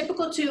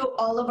 typical to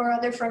all of our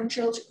other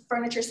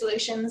furniture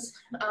solutions,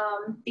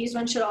 these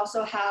ones should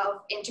also have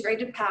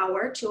integrated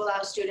power to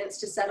allow students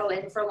to settle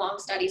in for long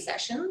study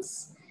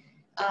sessions.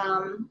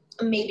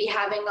 Maybe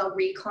having a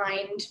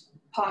reclined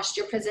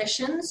posture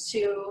positions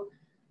to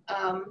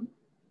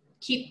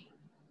keep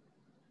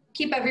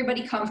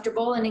everybody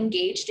comfortable and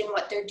engaged in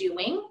what they're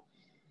doing.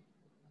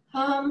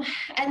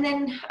 And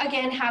then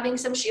again, having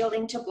some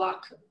shielding to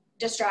block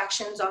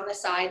distractions on the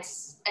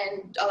sides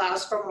and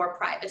allows for more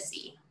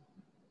privacy.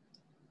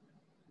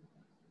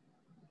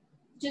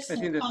 Just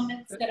some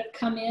comments that have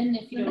come in,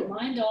 if you don't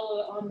mind,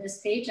 all on this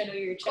page. I know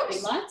you're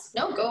chatting lots.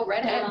 No, go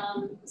right ahead.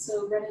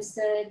 So Rena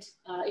said,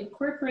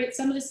 incorporate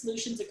some of the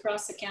solutions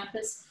across the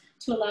campus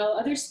to allow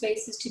other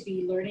spaces to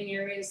be learning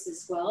areas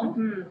as well.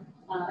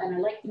 And I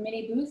like the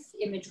mini booth,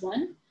 image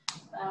 1.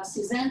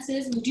 Suzanne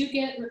says, we do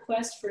get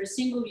requests for a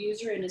single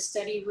user in a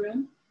study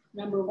room.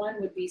 Number 1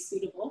 would be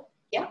suitable.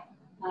 Yeah.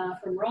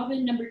 From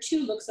Robin, number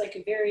 2 looks like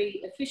a very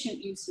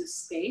efficient use of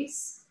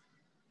space.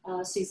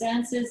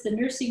 Suzanne says the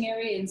nursing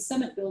area in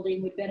Summit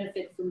Building would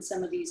benefit from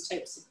some of these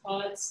types of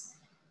pods.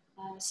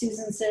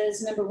 Susan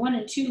says number 1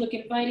 and 2 look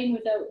inviting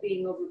without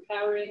being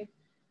overpowering.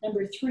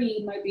 Number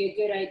 3 might be a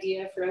good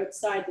idea for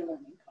outside the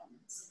Learning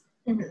Commons.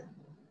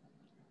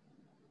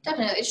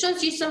 Definitely, it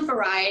shows you some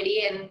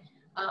variety, and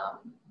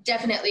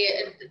definitely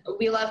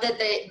we love that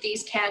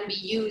these can be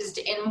used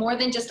in more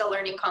than just a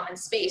Learning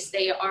Commons space.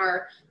 They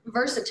are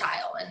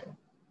versatile and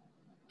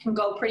can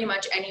go pretty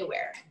much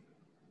anywhere.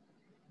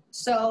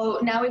 So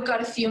now we've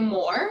got a few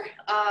more.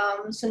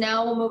 So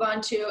now we'll move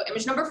on to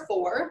image number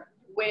 4,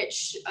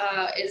 which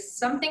is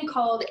something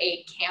called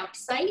a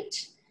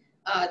campsite.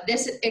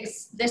 This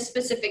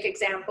specific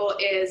example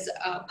is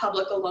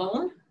public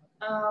alone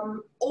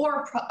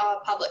or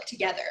public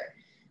together.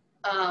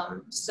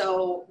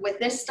 So with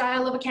this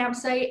style of a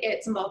campsite,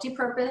 it's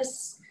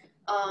multi-purpose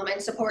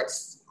and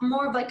supports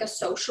more of like a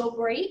social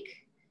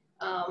break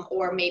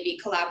or maybe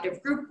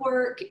collaborative group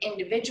work,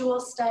 individual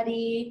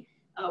study,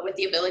 with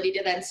the ability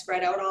to then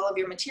spread out all of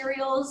your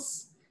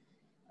materials.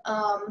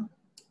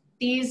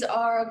 These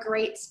are a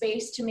great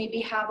space to maybe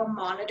have a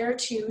monitor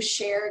to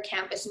share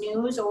campus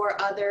news or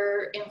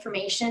other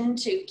information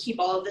to keep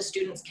all of the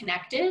students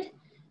connected.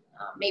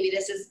 Maybe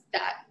this is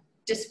that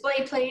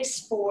display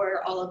place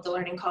for all of the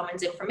Learning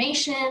Commons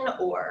information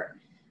or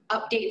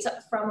updates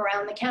from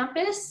around the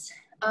campus.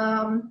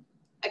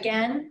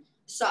 Again,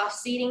 soft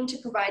seating to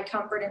provide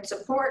comfort and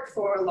support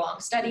for long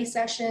study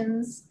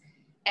sessions.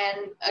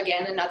 And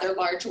again, another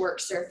large work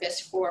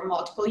surface for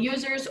multiple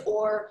users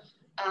or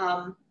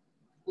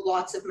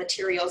lots of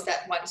materials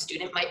that one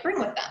student might bring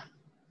with them.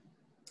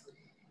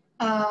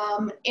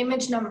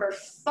 Image number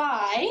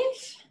 5.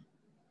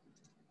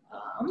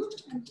 I'm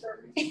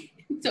sorry,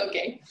 it's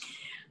okay.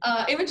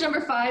 Image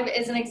number 5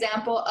 is an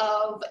example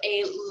of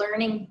a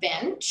learning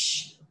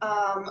bench,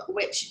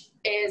 which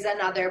is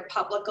another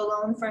public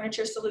alone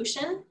furniture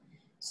solution.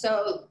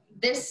 So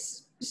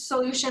this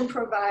solution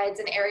provides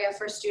an area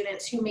for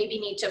students who maybe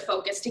need to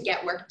focus to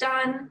get work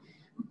done,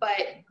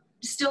 but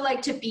still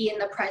like to be in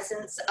the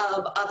presence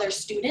of other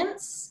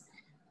students.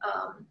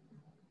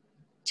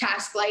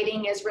 Task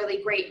lighting is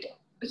really great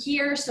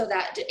here so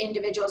that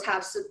individuals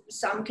have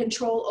some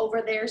control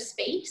over their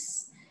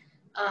space.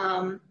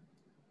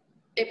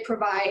 It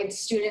provides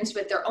students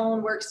with their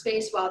own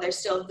workspace while they're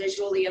still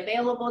visually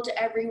available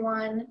to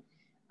everyone.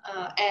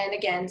 And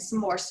again, some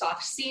more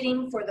soft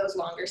seating for those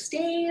longer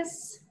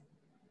stays.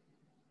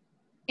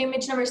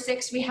 Image number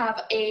 6, we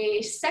have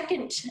a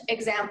second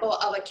example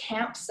of a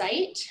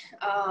campsite.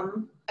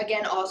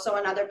 Again, also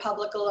another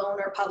public alone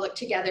or public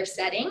together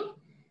setting.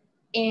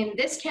 In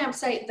this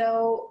campsite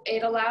though,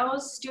 it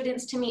allows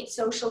students to meet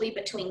socially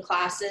between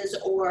classes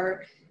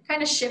or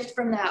kind of shift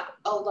from that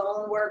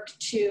alone work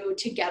to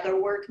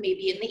together work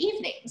maybe in the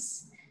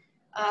evenings.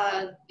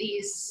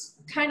 These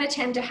kind of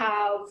tend to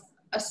have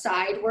a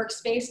side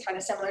workspace, kind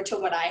of similar to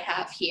what I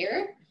have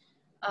here,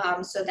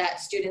 so that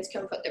students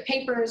can put their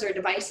papers or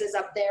devices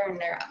up there and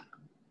they're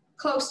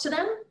close to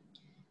them.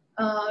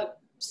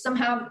 Some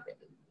have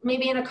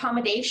maybe an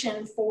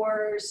accommodation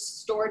for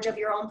storage of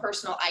your own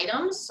personal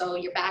items, so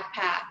your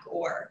backpack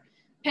or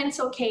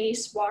pencil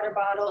case, water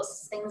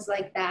bottles, things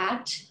like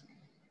that.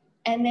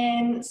 And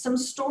then some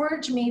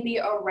storage maybe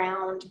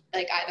around,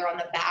 like either on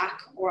the back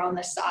or on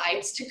the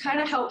sides to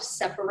kind of help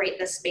separate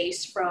the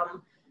space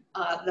from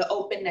the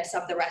openness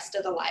of the rest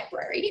of the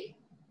library.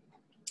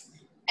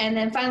 And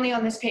then finally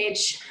on this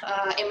page,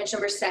 image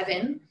number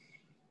 7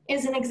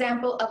 is an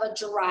example of a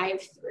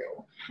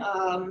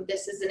drive-through.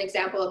 This is an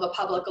example of a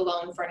public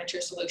alone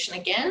furniture solution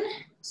again.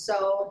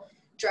 So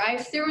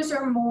drive-throughs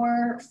are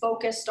more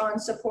focused on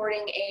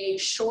supporting a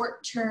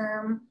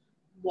short-term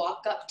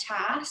walk-up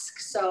task.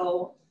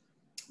 So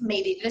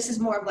maybe this is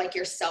more of like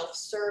your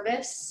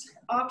self-service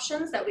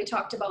options that we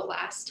talked about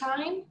last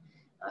time.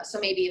 So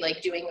maybe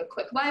like doing a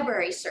quick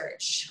library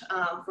search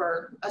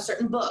for a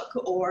certain book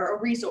or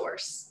a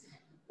resource,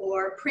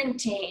 or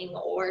printing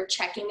or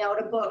checking out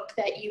a book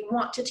that you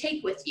want to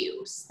take with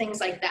you,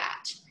 things like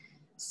that.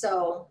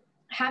 So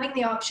having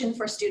the option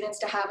for students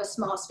to have a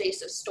small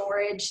space of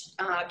storage,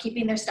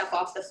 keeping their stuff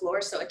off the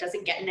floor so it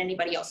doesn't get in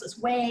anybody else's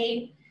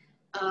way.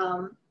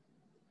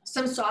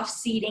 Some soft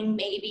seating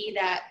maybe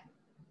that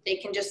they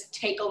can just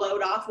take a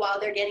load off while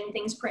they're getting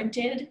things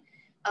printed.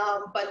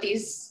 But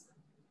these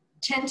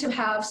tend to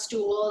have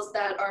stools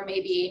that are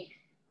maybe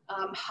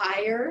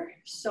higher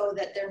so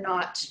that they're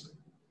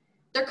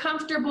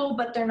comfortable,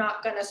 but they're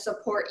not gonna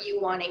support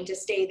you wanting to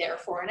stay there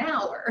for an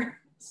hour.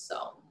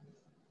 So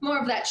more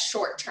of that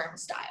short-term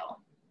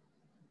style.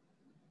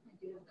 I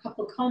do have a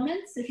couple of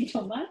comments, if you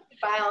don't mind.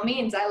 By all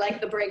means, I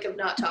like the break of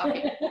not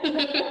talking.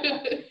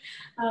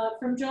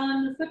 From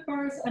John, the foot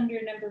bars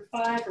under number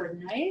 5 are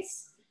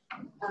nice.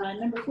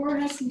 Number 4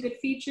 has some good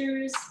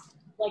features,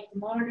 like the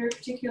monitor,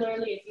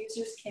 particularly if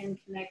users can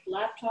connect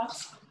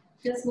laptops.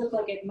 It does look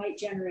like it might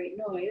generate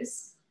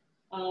noise.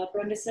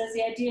 Brenda says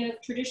the idea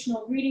of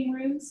traditional reading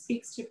rooms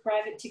speaks to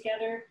private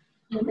together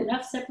with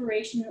enough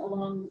separation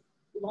along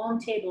long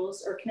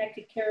tables or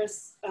connected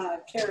carrels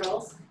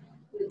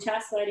with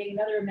task lighting and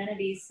other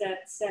amenities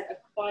that set a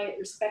quiet,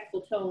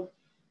 respectful tone,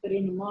 but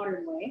in a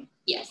modern way.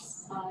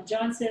 Yes.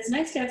 John says,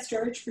 nice to have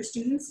storage for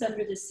students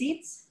under the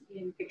seats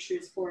in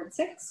pictures 4 and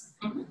 6.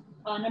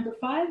 Number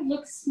 5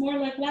 looks more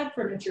like lab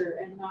furniture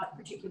and not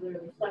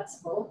particularly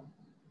flexible.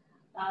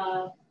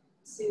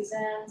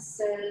 Suzanne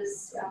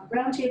says,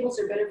 round tables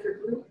are better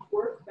for group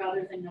work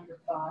rather than number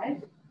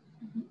 5.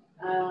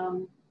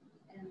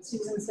 And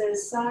Susan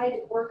says, side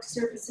work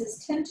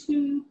surfaces tend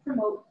to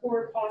promote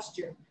poor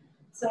posture.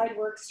 Side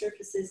work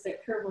surfaces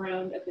that curve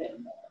around a bit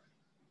more.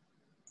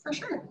 For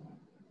sure.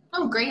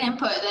 Oh, great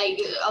input.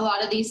 Like a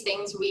lot of these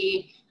things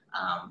we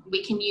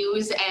can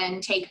use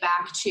and take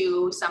back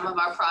to some of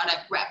our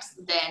product reps.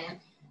 Then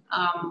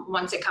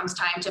once it comes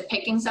time to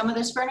picking some of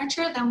this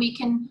furniture, then we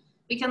can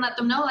let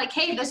them know like,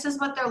 hey, this is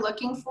what they're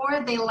looking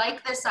for. They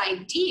like this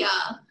idea,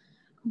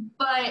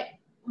 but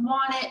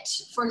want it,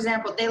 for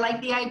example, they like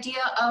the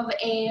idea of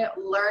a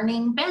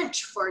learning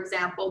bench, for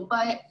example,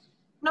 but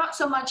not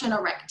so much in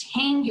a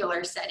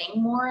rectangular setting,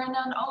 more in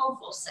an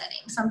oval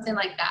setting, something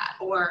like that,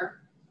 or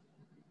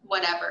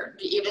whatever.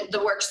 Even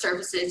the work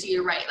surfaces,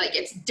 you're right, like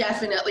it's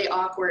definitely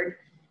awkward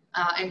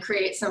and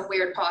creates some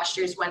weird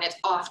postures when it's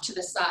off to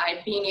the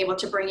side. Being able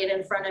to bring it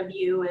in front of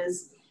you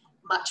is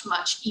much,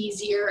 much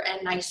easier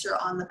and nicer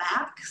on the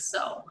back,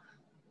 so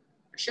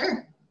for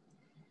sure.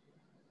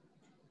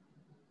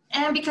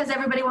 And because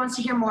everybody wants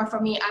to hear more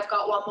from me, I've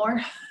got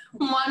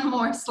one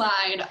more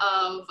slide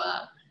of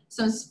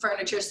some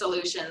furniture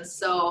solutions.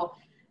 So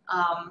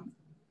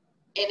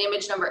in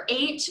image number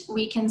 8,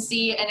 we can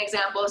see an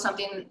example of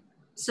something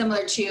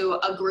similar to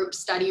a group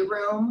study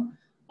room,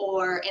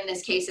 or in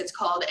this case, it's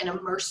called an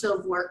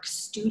immersive work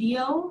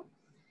studio.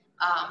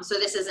 So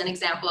this is an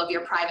example of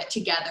your private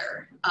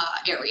together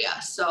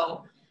area.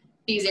 So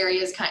these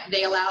areas,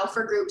 they allow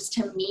for groups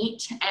to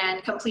meet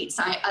and complete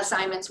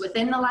assignments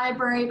within the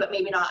library, but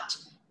maybe not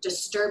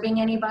disturbing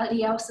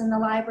anybody else in the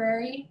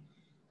library.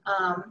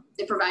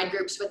 They provide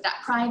groups with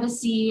that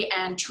privacy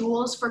and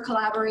tools for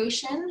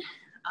collaboration.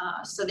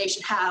 So they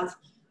should have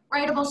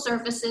writable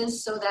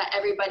surfaces so that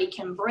everybody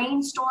can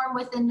brainstorm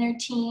within their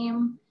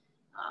team.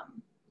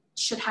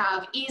 Should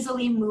have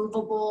easily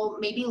movable,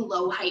 maybe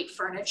low height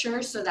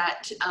furniture so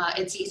that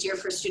it's easier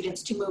for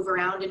students to move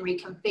around and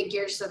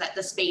reconfigure so that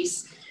the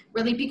space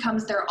really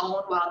becomes their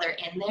own while they're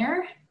in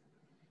there.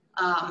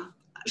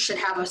 Should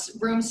have a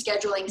room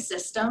scheduling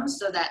system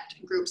so that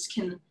groups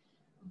can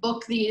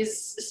book these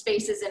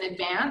spaces in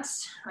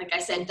advance. Like I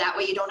said, that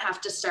way you don't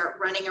have to start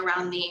running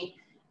around the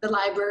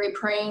library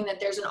praying that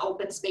there's an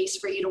open space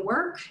for you to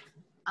work.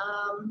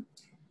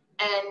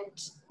 And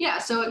yeah,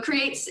 so it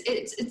creates,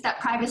 it's that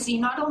privacy,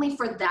 not only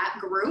for that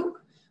group,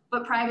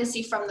 but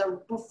privacy for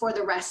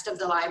the rest of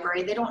the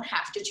library. They don't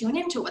have to tune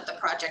into what the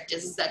project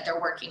is that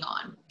they're working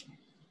on.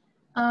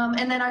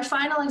 And then our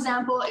final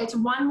example, it's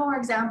one more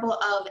example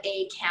of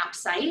a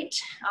campsite.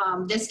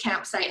 This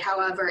campsite,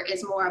 however,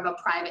 is more of a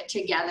private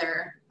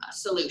together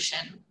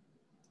solution.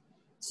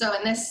 So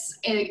in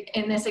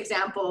this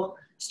example,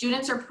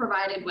 students are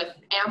provided with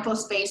ample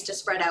space to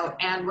spread out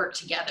and work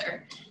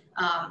together.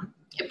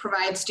 It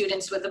provides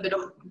students with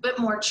a bit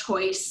more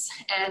choice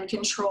and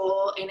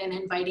control in an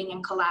inviting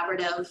and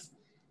collaborative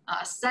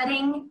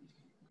setting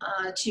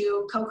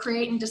to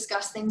co-create and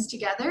discuss things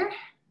together.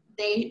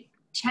 They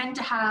tend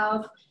to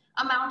have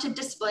a mounted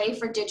display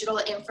for digital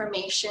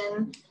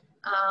information.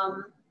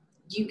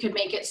 You could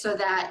make it so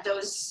that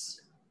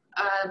those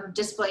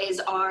displays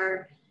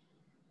are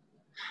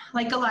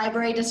like a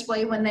library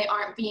display when they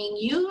aren't being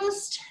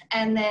used,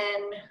 and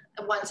then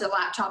once a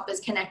laptop is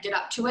connected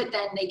up to it,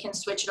 then they can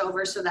switch it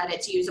over so that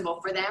it's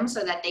usable for them,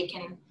 so that they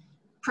can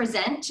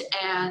present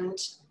and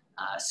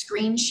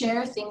screen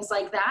share, things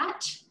like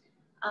that.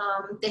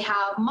 They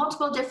have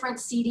multiple different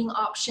seating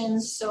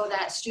options so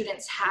that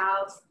students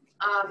have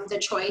the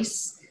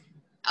choice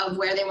of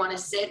where they want to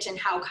sit and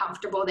how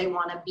comfortable they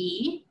want to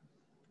be.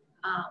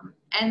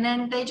 And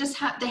then they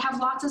have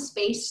lots of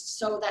space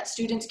so that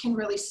students can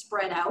really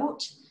spread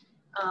out.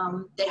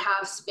 They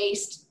have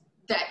space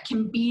that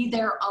can be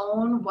their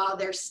own while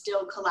they're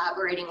still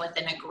collaborating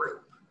within a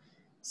group.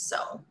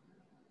 So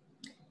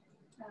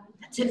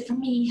that's it for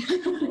me.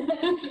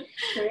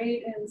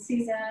 Great, and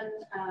Suzanne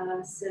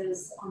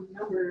says on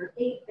number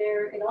 8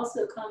 there, it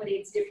also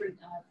accommodates different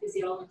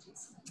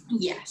physiologies.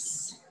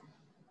 Yes.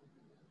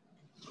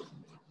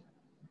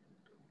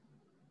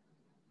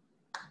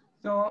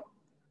 So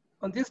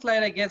on this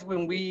slide, I guess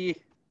when we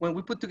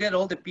put together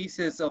all the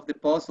pieces of the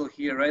puzzle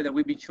here, right, that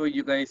we've been showing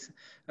you guys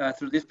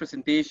through this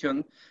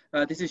presentation,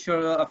 this is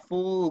showing a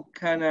full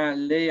kind of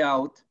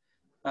layout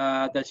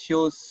that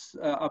shows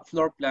a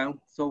floor plan.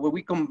 So when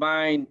we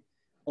combine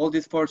all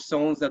these 4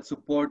 zones that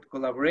support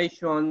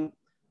collaboration,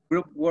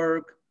 group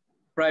work,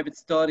 private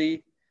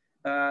study,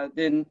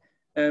 then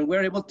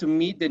we're able to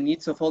meet the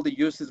needs of all the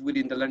users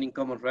within the Learning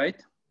Commons,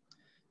 right?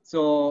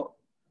 So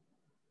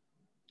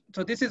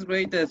this is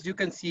great. As you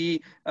can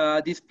see,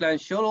 this plan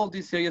shows all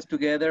these areas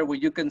together where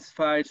you can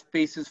find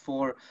spaces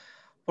for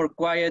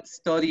quiet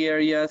study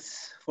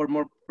areas, for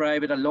more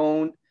private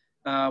alone,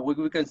 where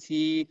we can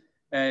see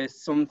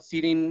some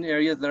seating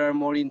areas that are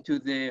more into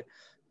the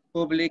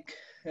public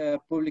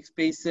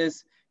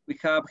spaces. We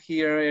have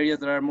here areas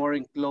that are more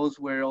enclosed,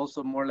 where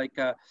also more like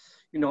a,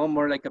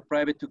 more like a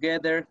private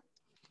together.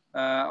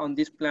 On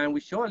this plan,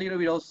 we show a little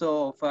bit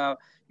also of,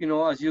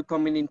 as you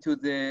coming into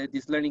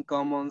this Learning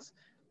Commons,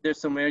 there's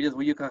some areas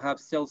where you can have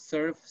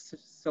self-service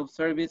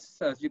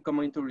as you come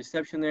into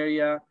reception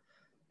area.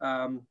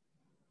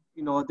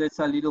 There's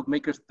a little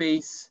maker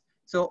space.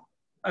 So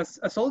as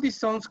all these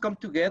zones come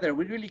together,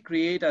 we really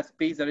create a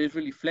space that is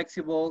really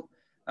flexible,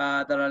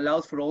 that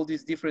allows for all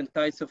these different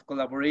types of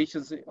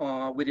collaborations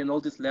within all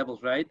these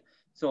levels, right?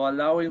 So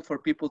allowing for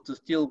people to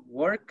still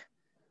work,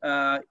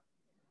 in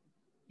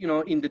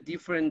the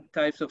different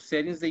types of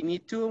settings they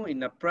need to,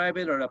 in a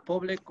private or a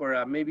public,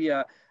 or maybe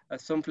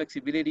some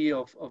flexibility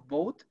of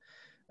both,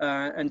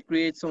 and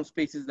create some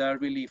spaces that are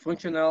really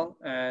functional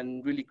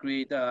and really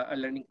create a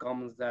Learning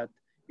Commons that,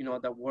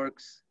 that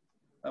works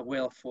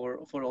well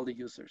for all the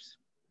users.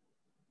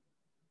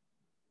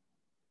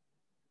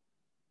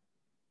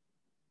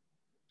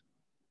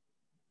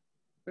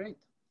 Great.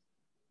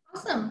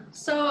 Awesome.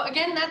 So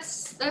again,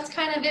 that's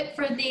kind of it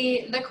for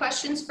the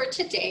questions for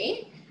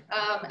today.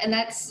 And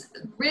that's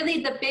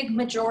really the big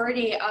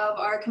majority of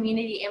our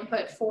community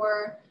input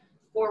for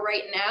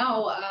right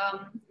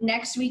now.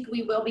 Next week,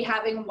 we will be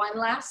having one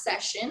last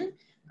session.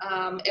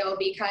 It will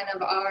be kind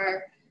of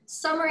our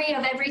summary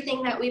of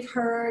everything that we've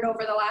heard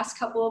over the last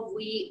couple of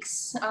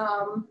weeks,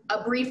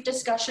 a brief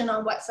discussion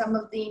on what some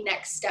of the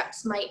next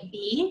steps might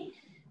be.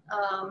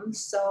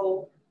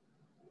 So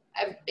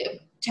I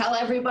tell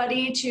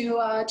everybody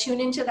to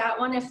tune into that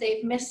one if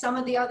they've missed some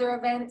of the other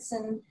events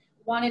and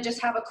want to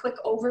just have a quick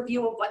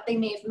overview of what they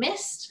may have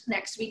missed.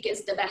 Next week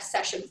is the best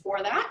session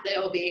for that.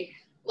 There will be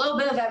a little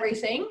bit of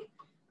everything.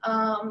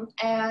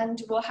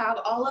 And we'll have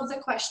all of the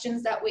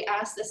questions that we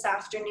asked this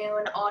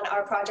afternoon on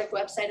our project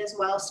website as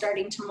well,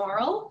 starting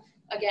tomorrow.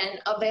 Again,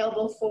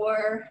 available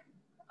for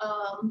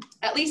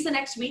at least the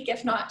next week,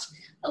 if not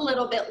a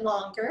little bit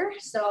longer.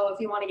 So if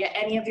you want to get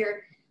any of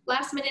your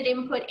last minute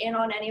input in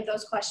on any of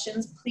those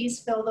questions, please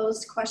fill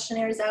those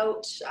questionnaires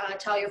out.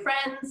 Tell your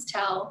friends,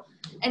 tell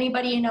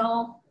anybody you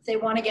know if they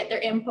want to get their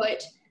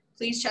input.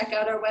 Please check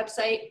out our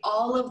website.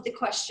 All of the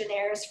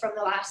questionnaires from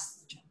the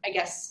last, I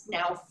guess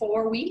now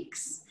 4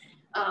 weeks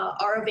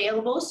are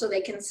available, so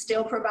they can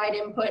still provide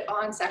input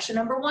on session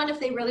number 1 if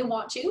they really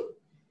want to.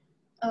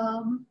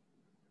 But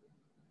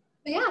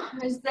yeah,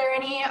 is there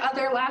any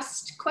other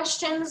last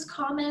questions,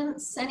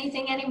 comments,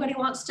 anything anybody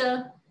wants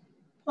to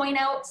point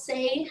out,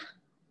 say?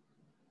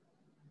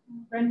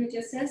 Brenda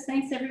just says,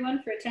 thanks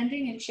everyone for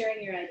attending and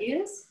sharing your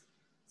ideas.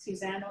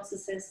 Suzanne also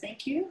says,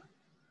 thank you.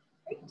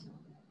 Great.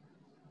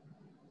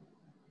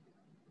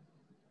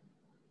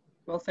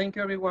 Well, thank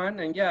you, everyone.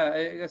 And yeah,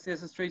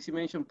 as Tracy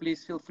mentioned,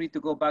 please feel free to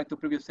go back to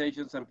previous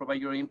sessions and provide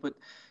your input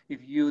if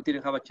you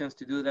didn't have a chance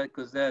to do that,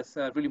 because that's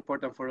really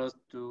important for us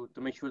to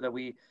make sure that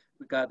we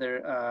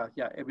gather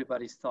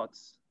everybody's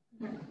thoughts.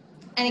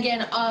 And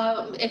again,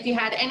 if you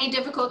had any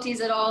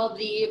difficulties at all,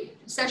 the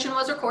session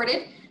was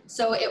recorded,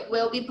 so it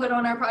will be put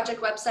on our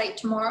project website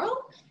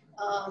tomorrow.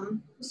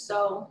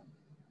 So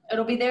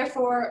it'll be there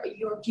for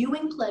your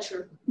viewing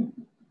pleasure.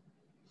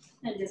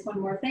 And just one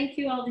more thank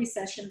you. All these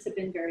sessions have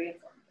been very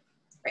informative.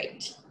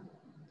 Great.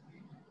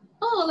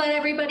 Well, we'll let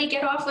everybody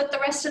get off with the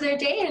rest of their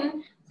day,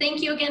 and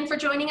thank you again for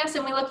joining us,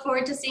 and we look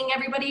forward to seeing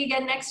everybody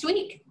again next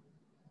week.